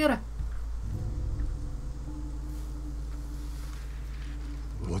flashback tiếp rồi.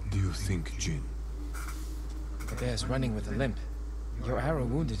 What do you think, Jin? The bear's running with a limp. Your arrow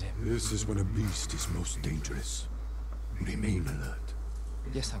wounded him. This is when a beast is most dangerous. Remain alert.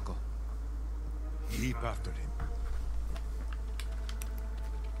 Yes, Uncle. Keep after him.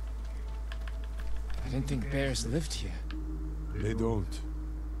 I didn't think bears lived here. They don't.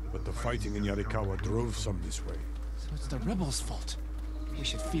 But the fighting in Yarikawa drove some this way. So it's the rebels' fault. We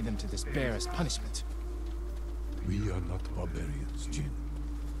should feed them to this bear as punishment. We are not barbarians, Jin.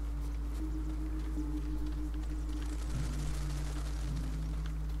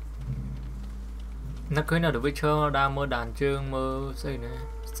 Nó cưới nào được với chơi đa mơ đàn chương mơ gì nè.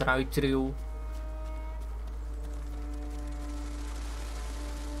 Sao chiêu.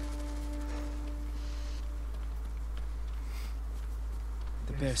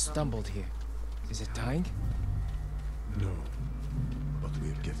 The bear stumbled here. Is it dying? No. But we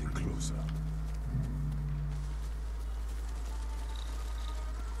are getting closer.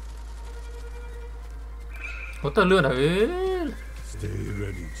 Có tờ lươn hả? Stay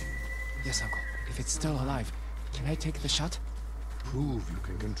ready, Jin. Yes, Uncle. If it's still alive, can I take the shot? Prove you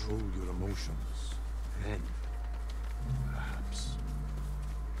can control your emotions. Then, perhaps.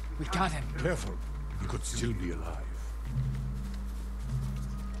 We got him. Careful. He could still be alive.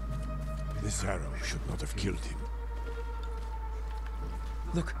 This arrow should not have killed him.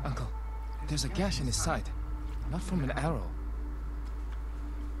 Look, Uncle. There's a gash in his side. Not from an arrow.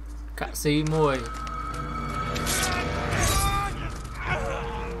 Cạ xí mùi.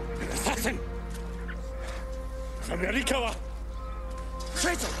 Assassin! From Yarikawa!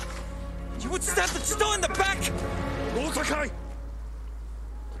 Traitor! You would stab the Chido in the back! No, Sakai!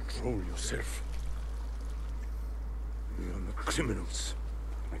 Control yourself. We are not criminals,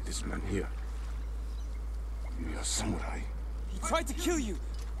 like this man here. We are samurai. He tried to kill you!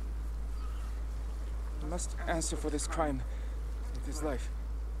 He must answer for this crime with his life.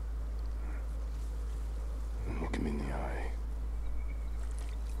 Look him in the eye.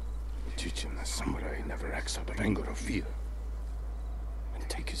 Teach him that samurai never acts out of anger or fear. And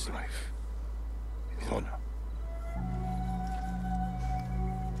take his life with honor.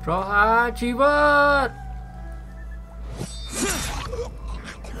 Proha chi vật.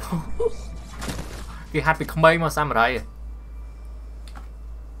 Cái hát bị không bay mà samurai à.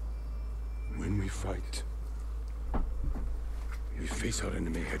 When we fight, we face our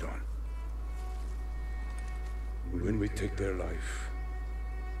enemy head on. When we take their life,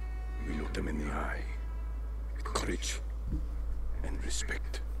 we look them in the eye with courage and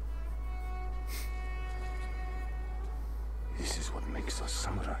respect. This is what makes us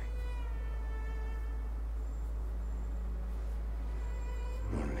samurai.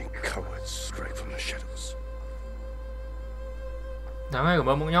 Only cowards strike from the shadows. Đám ấy của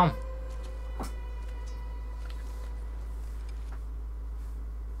bơm mũi nhông.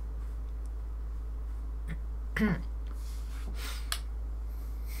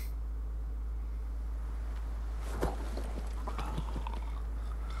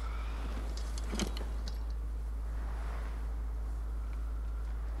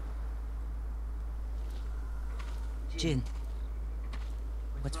 Jin,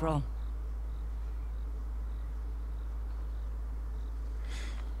 what's wrong?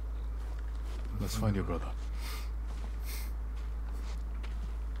 Let's find your brother.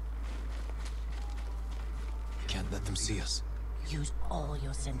 We can't let them see us. Use all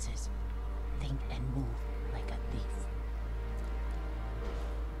your senses. Think and move like a thief.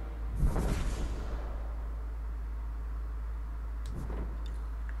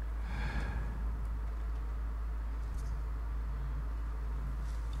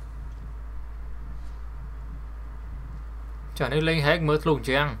 Chả nên lên hết mới lùng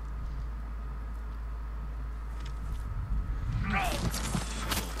trang.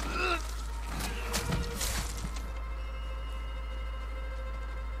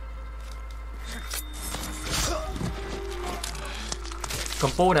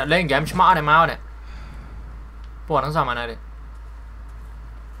 Compo đã lên game smart này mau này. Bỏ nó ra mà này đi.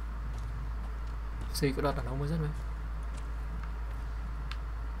 Xí cái đó là nó mới rất đấy.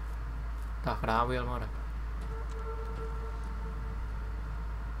 Ta cái đá wheel mau này.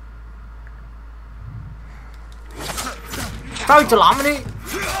 Tao cho lắm đi.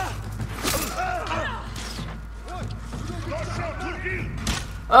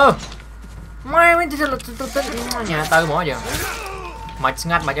 Mày mới tên nhà tao bỏ giờ. Mạch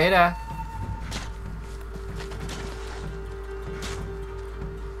ngắt mạch ấy ra.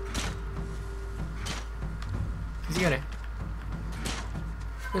 Cái gì này?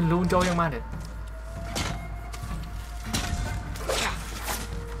 Tên luôn trôi trong ma này.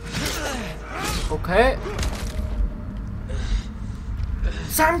 Ok.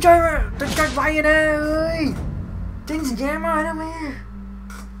 Sao em chơi mà tôi chơi vay rồi nè ơi. Trên gì game rồi đó mẹ.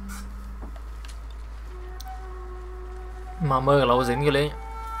 Mà mơ lâu dính cái lên.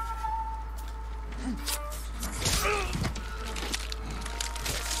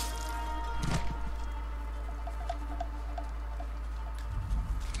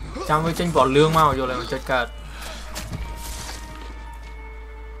 Trong cái tranh vỏ lương mau rồi lại mà chết cả.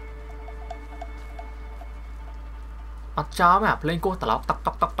 Bắt chó mà lên cô tao lóc tóc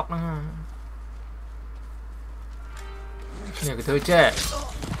tóc tóc tóc nó. Nhiều cái thứ chết.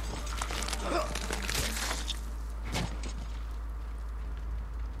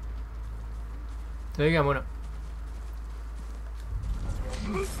 Thế kìa một ạ.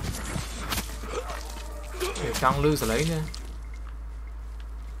 Để trong lư sẽ lấy nha.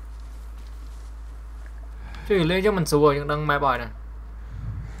 Chứ lên cho mình xùa những đăng mai bòi nè.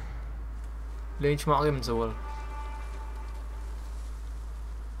 Lên cho mọi cái mình xùa.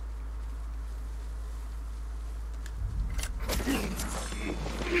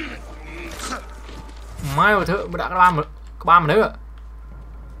 Mai vào thử đã có ba mà nữa.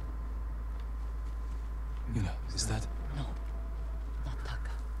 Yuna, is that? No, not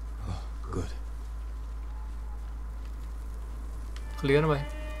Taka. Oh, good. Clear nó vậy.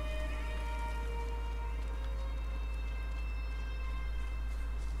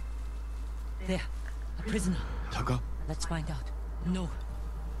 There, a prisoner. Taka? Let's find out. No,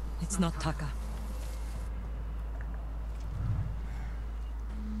 it's not Taka.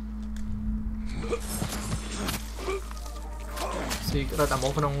 Xì cái đó tao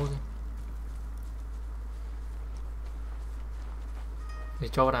muốn cái nông luôn. Để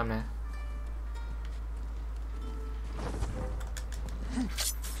cho vào đàm nè.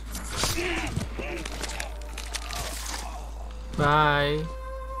 Bye.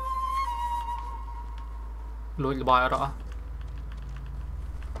 Lùi là bòi ở đó.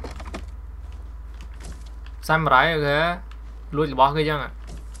 Samurai ở kìa. Lùi là bò kia chăng ạ.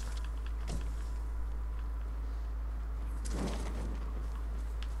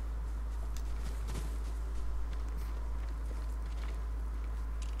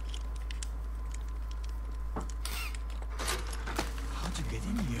 How'd you get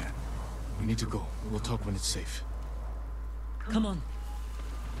in here? We need to go. We'll talk when it's safe. Come on.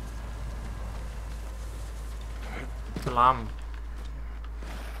 Salam.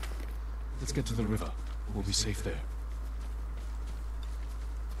 Let's get to the river. We'll be safe there.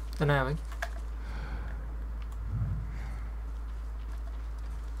 Thế nào vậy?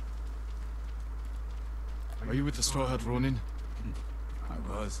 Are you with the Straw Hat Ronin? I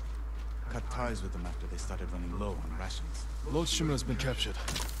was. Cut ties with them after they started running low on rations. Lord Shimura's been captured,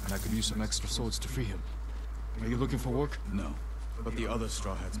 and I could use some extra swords to free him. Are you looking for work? No, but the other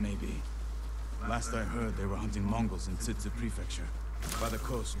Straw Hats may be. Last I heard, they were hunting Mongols in Tsutsu Prefecture, by the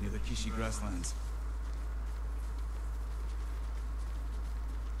coast near the Kishi grasslands.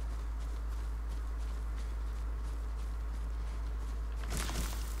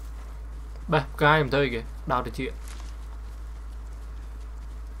 Bè, cái em tới kìa. Đào được chuyện.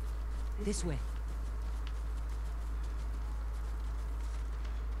 This way.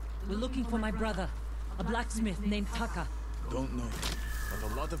 We're looking for my brother, a blacksmith named Taka. Don't know,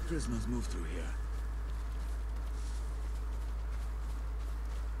 but a lot of prisoners move through here.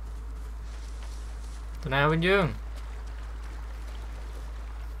 Thế nào Vinh Dương?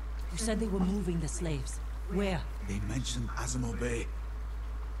 You said they were moving the slaves. Where? They mentioned Azamo Bay.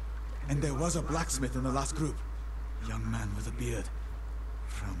 And there was a blacksmith in the last group. Young man with a beard.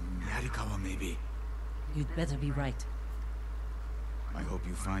 From Yarikawa, maybe. You'd better be right. I hope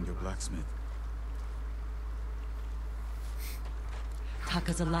you find your blacksmith.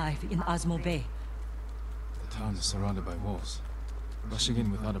 Taka's alive in Osmo Bay. The town is surrounded by walls. Rushing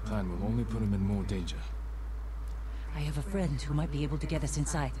in without a plan will only put him in more danger. I have a friend who might be able to get us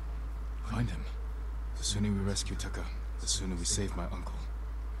inside. Find him. The sooner we rescue Taka, the sooner we save my uncle.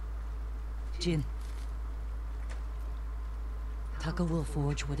 Jin. Taka will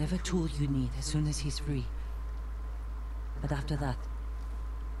forge whatever tool you need as soon as he's free. But after that,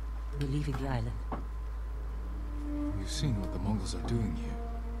 we're leaving the island. We've seen what the Mongols are doing here.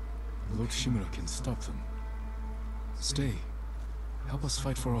 Lord Shimura can stop them. Stay. Help us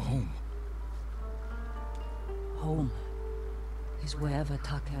fight for a home. Home is wherever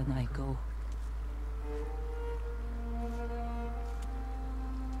Taka and I go.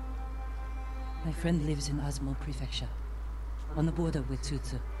 My friend lives in Osmo Prefecture, on the border with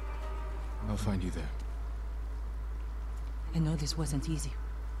Tsutsu. I'll find you there. I know this wasn't easy.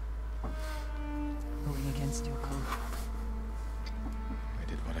 Going against your code. I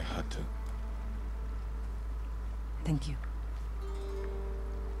did what I had to. Thank you.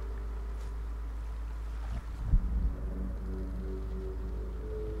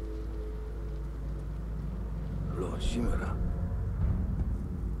 Lord Shimura,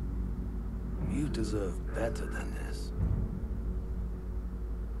 you deserve better than this.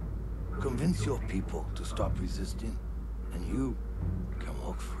 Convince your people to stop resisting, and you can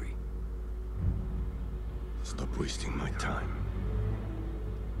walk free. Stop wasting my time.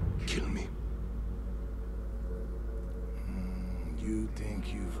 Kill me. You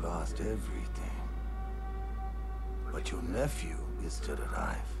think you've lost everything. But your nephew is still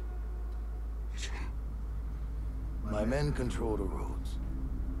alive. My men control the roads.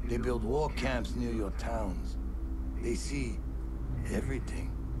 They build war camps near your towns. They see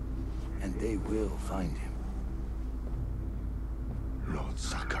everything, and they will find him. Lord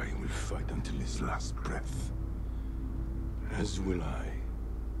Sakai will fight until his last breath. As will I.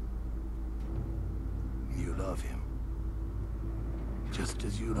 You love him. Just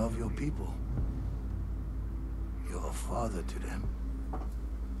as you love your people. You're a father to them.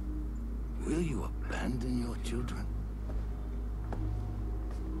 Will you abandon your children?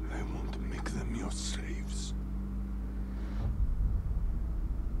 I won't make them your slaves.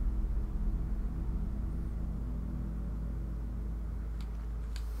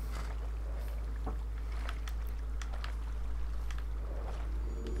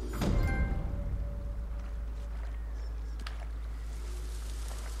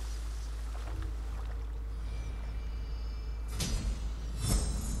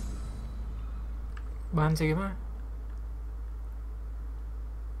 Ban gì mà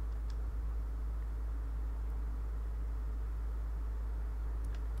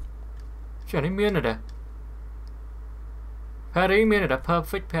chuyện ấy miên rồi đấy parry miên rồi đấy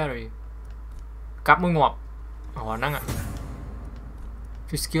perfect parry cặp mũi ngọt năng ạ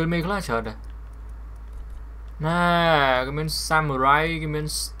cái skill mấy cái chờ đấy nè cái miên samurai cái miên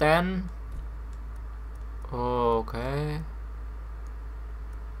stand ok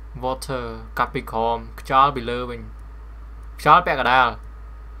water Capricorn Charles bị lơ mình Charles bẹ cả đà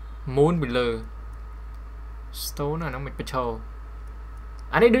Moon bị lơ Stone là nó mình petrol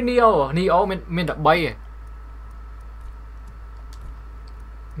anh ấy đứng Neo mình đã bay à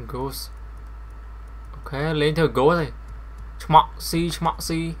Ghost ok lên theo Ghost rồi chmọ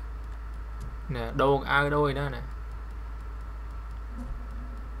si nè đâu ai đâu rồi đó nè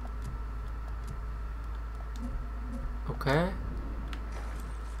ok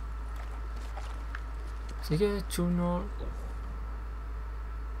Sige Juno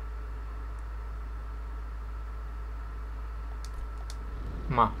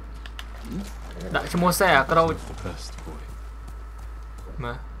mà đã cho mua xe à cái đâu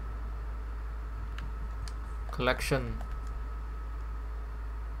mà collection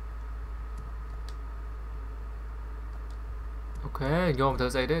ok vô một tờ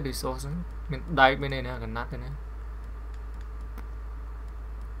giấy đấy đi số mình đáy bên này nè gần nát đây nè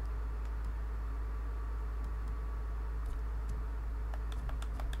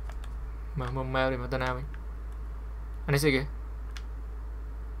mà mail đi mà tên nào ấy anh ấy gì kìa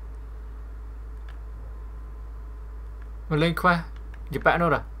mà lên khoa giúp bạn đâu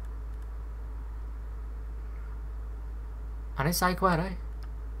rồi anh ấy sai khoa đấy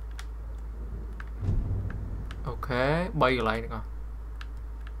ok bay lại nữa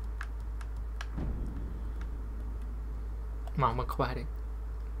mà khoa đi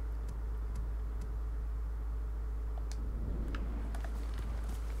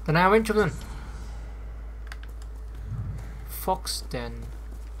tên nào ấy chụp lên Fox Den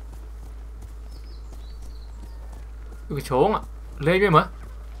cái chỗ ạ lên với mà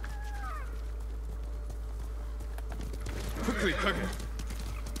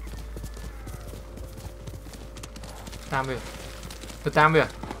tam về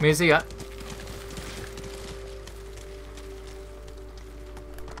mấy gì ạ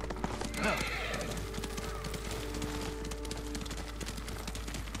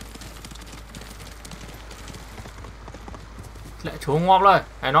lại chỗ ngọt rồi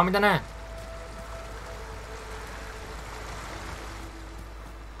hãy nói mình tên này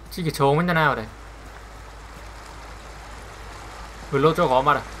chỉ cái chỗ mình tên nào đây vừa lô cho có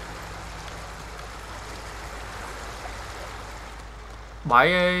mà đây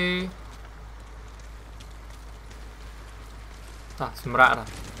bãi ấy ta xem ra rồi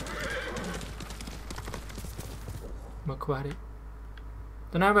mở qua đi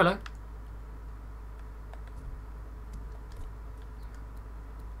tên nào về lấy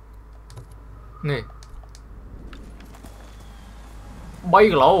nè bay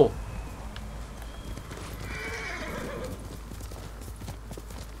cái lỗ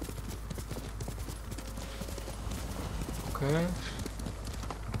ok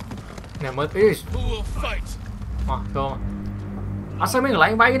nè mới tí cho sao mình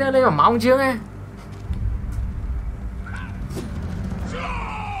lại bay nữa đây mà máu chưa nghe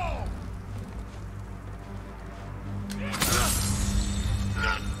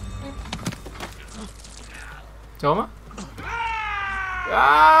chóm á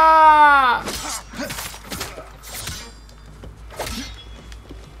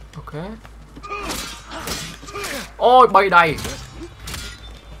ok ôi bay đầy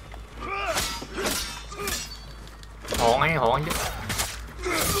hòn anh chứ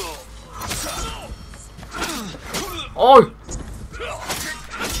ôi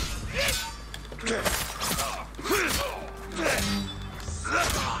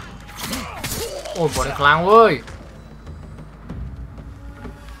ôi bọn này clown ơi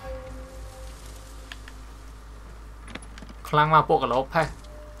clown mà bộ cả lốp hay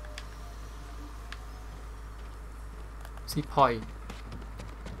ship point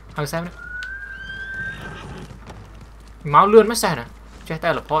thằng xem đấy máu lươn mất xe nè che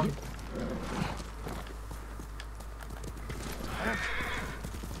tay là pot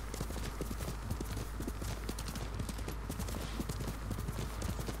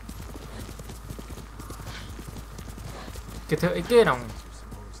cái thứ ấy kia nào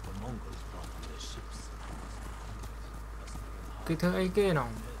cái thứ ấy kia nào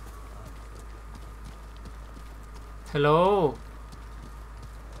hello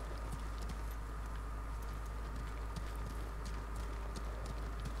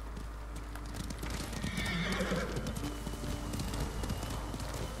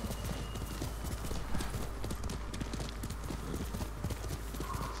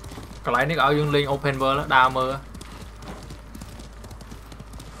Cái này nó ở dương linh open world đó, đào mơ.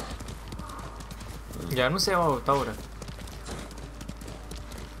 Giờ nó xe ô tô rồi.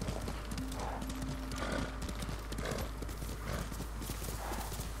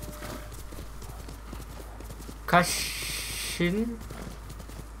 Cashin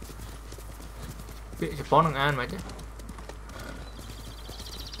bị chụp bóng thằng An mà chứ.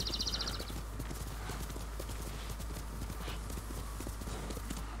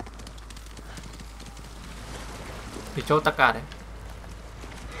 Thì chốt tất cả đấy.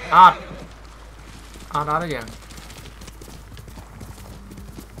 Đó đấy kìa.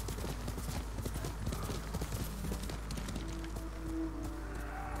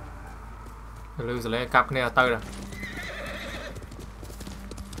 Lưu rồi lấy cặp này là tơi rồi.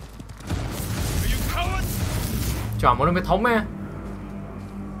 Chọn một đứa mới thống ấy.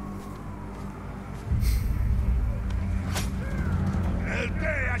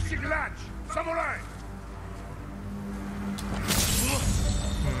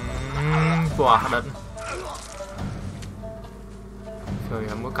 Quả đỉnh. Trời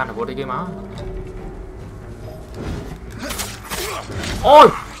ơi, mỗi căn là vô đây cái máu. Ôi.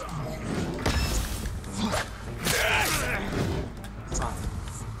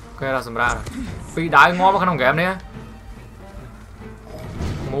 Ok là sầm ra rồi. Phi đái ngó vào cái nòng game này.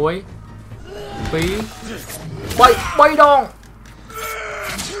 Muối. Phi. Bay đòn.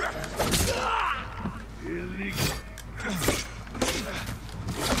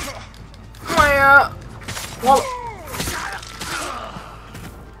 Mày ngó.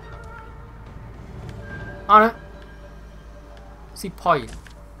 Đấy. Sip point.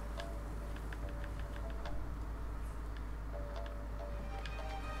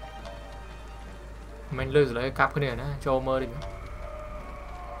 Mình lưu rồi lấy cặp cái này nữa cho mơ đi.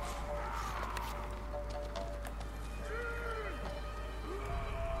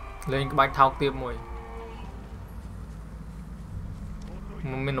 Lên cái bánh thao tiêm mùi.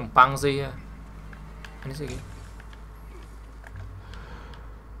 Mình nồng băng gì à? Anh gì?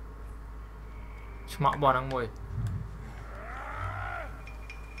 Smart bọn ăn mùi.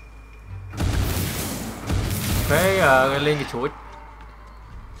 Cái lên cái chuối.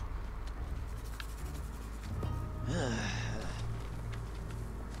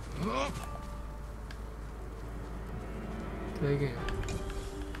 Đây kìa.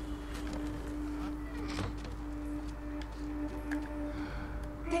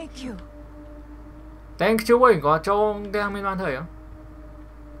 Thank you. Thank you ơi, có cho cái hàng M.Megamind thời không?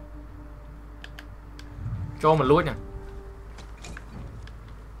 Cho mà lút nè.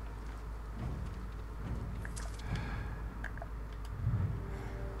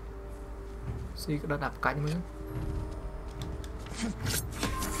 Xí cái đó đạp cánh mới.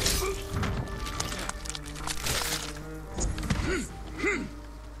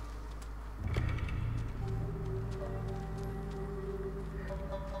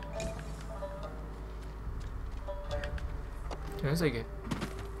 Cái gì kìa?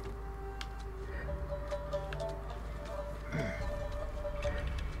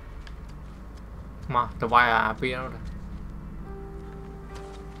 Mà tao vai à pin đâu rồi.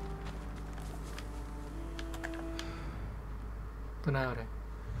 Tôi nào rồi?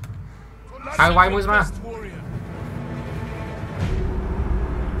 Ai vai mua mà?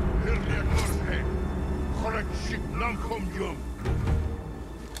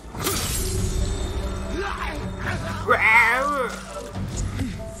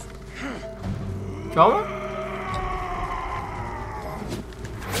 Chó.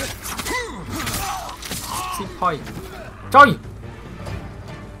 Thôi. Trời.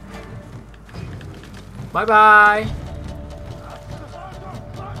 Bye bye.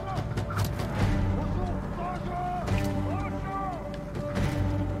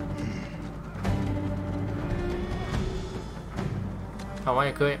 Không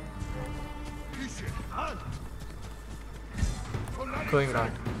ai cười. Cười rồi.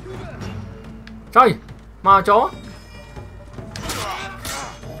 Trời, mà chó.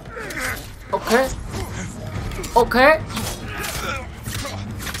 Ok. Ok.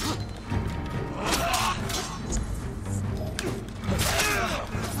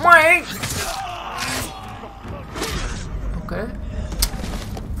 Mày. Ok.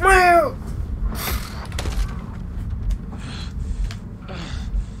 Mày.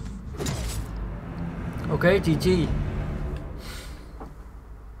 Ok, GG.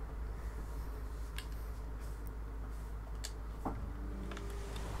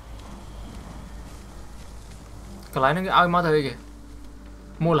 Cái lái nó cái ao mà thôi kìa.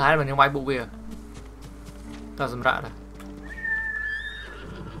 Mua lái mà những bài bộ về. Ta dùm rạ rồi.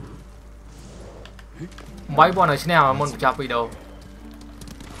 Máy bọn này thế nào mà muốn chạp đi đâu.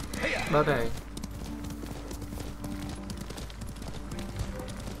 đất này.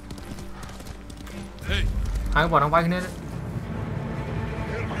 Hai bọn nó bay lên đấy.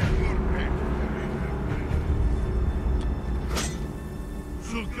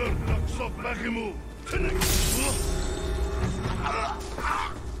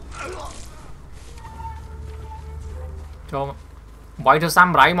 Cho mà bay cho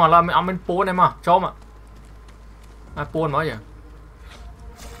xăm rải mà là ông bên buôn này mà cho mà ai buôn mới vậy.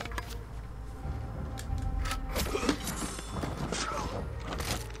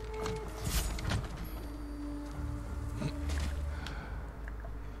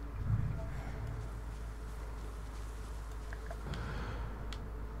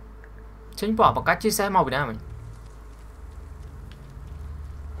 Chính bỏ bằng cách chia sẻ màu Việt Nam mình.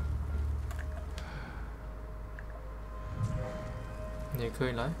 Nhìn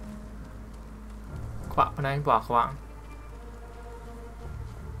khơi lấy. Khoạng bên này bỏ khoạng.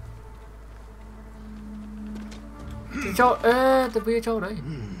 Cho ê, từ phía châu đấy.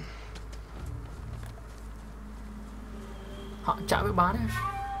 Họ chạm với bán đấy.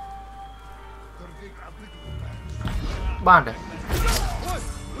 Bán đấy.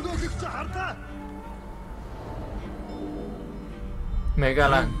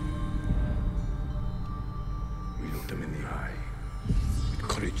 Megamind. We looked him in the eye. With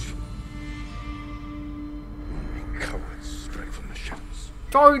courage. Cowards strike from the shadows.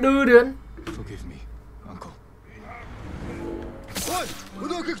 Trời đưa đến. Forgive me, Uncle.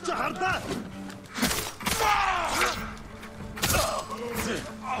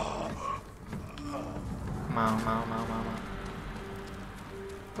 Mau.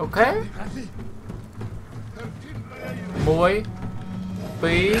 Ok. Muối.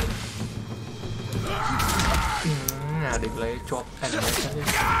 Phí. Định lấy chọc animation đi.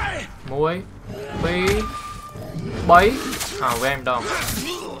 Muối. Phí. Bấy. Game đồng.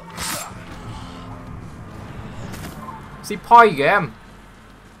 Si point game.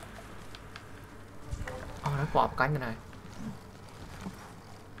 Nó bỏ một cánh cái này.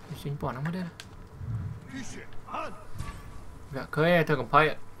 Xin bỏ nó mất đây. Dạ khơi thôi còn phơi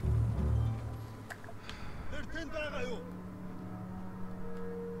ạ.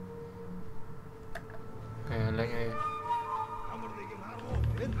 Lên ngay.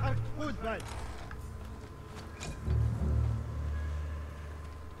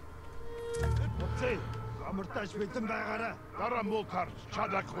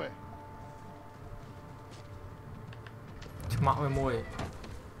 Mạo với môi.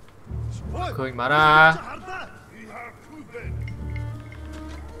 Khơi mà ra.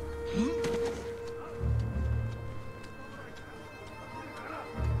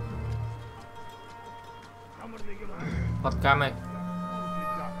 Bật cam này.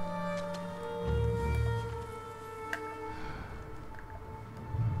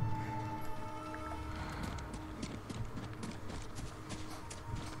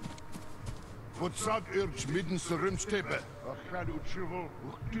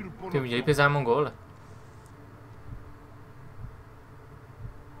 Tìm giấy pizza Mông Cổ là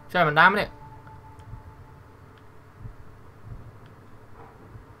chơi mình đám đấy.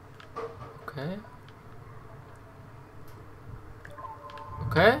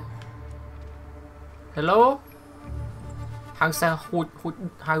 Ok. Hello. Hàng xe hụt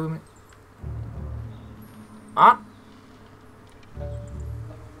hai mươi. Á.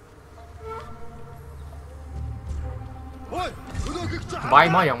 Bay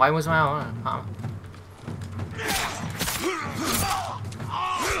mới sao hả?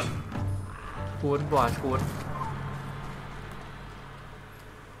 Cuốn quả cuốn.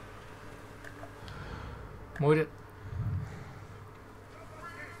 Môi điện.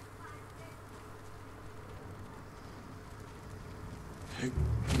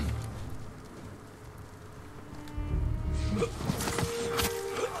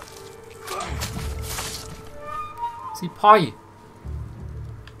 Si point.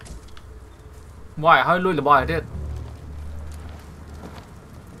 Bòi hơi lui là bòi đấy.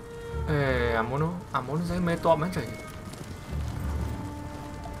 Ê, muốn giấy mê to mấy trời.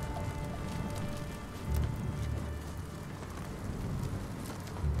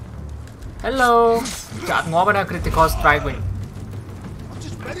 Hello. Chặt ngó bên đây critical strike mình.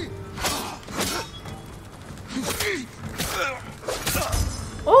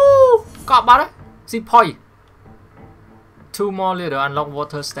 Cọp bao đấy. Si point. 2 more leader unlock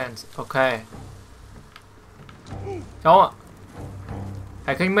water stands. Ok. Cháu ạ.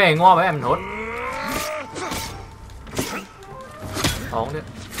 Hãy khinh mê ngo với em nốt. Không đấy.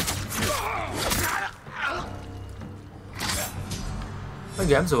 Nó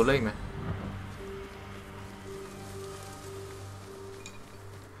ghém rủ lên mày.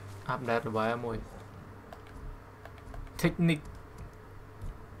 update rồi mùi technique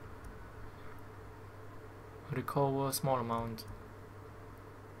recover small amount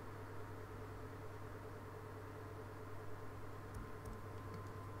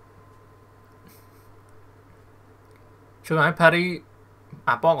chưa nói Paris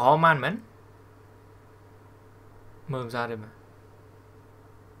à bọc họ man mến mượm ra đây mà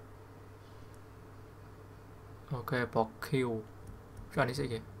ok bọc kill cho anh đi sẽ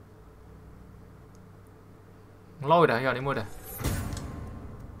gì lôi đã giờ đi mua đã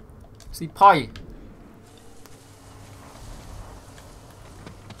si poi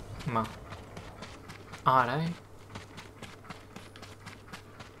mà à đấy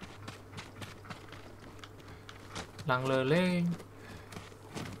lăng lờ lên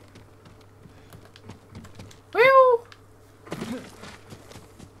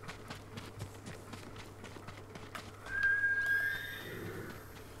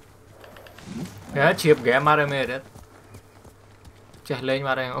ghé chịp ghé mà mê đấy chạy lên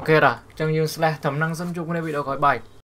mà đây ok rồi trong dương slash tầm năng xâm chung này video khỏi bài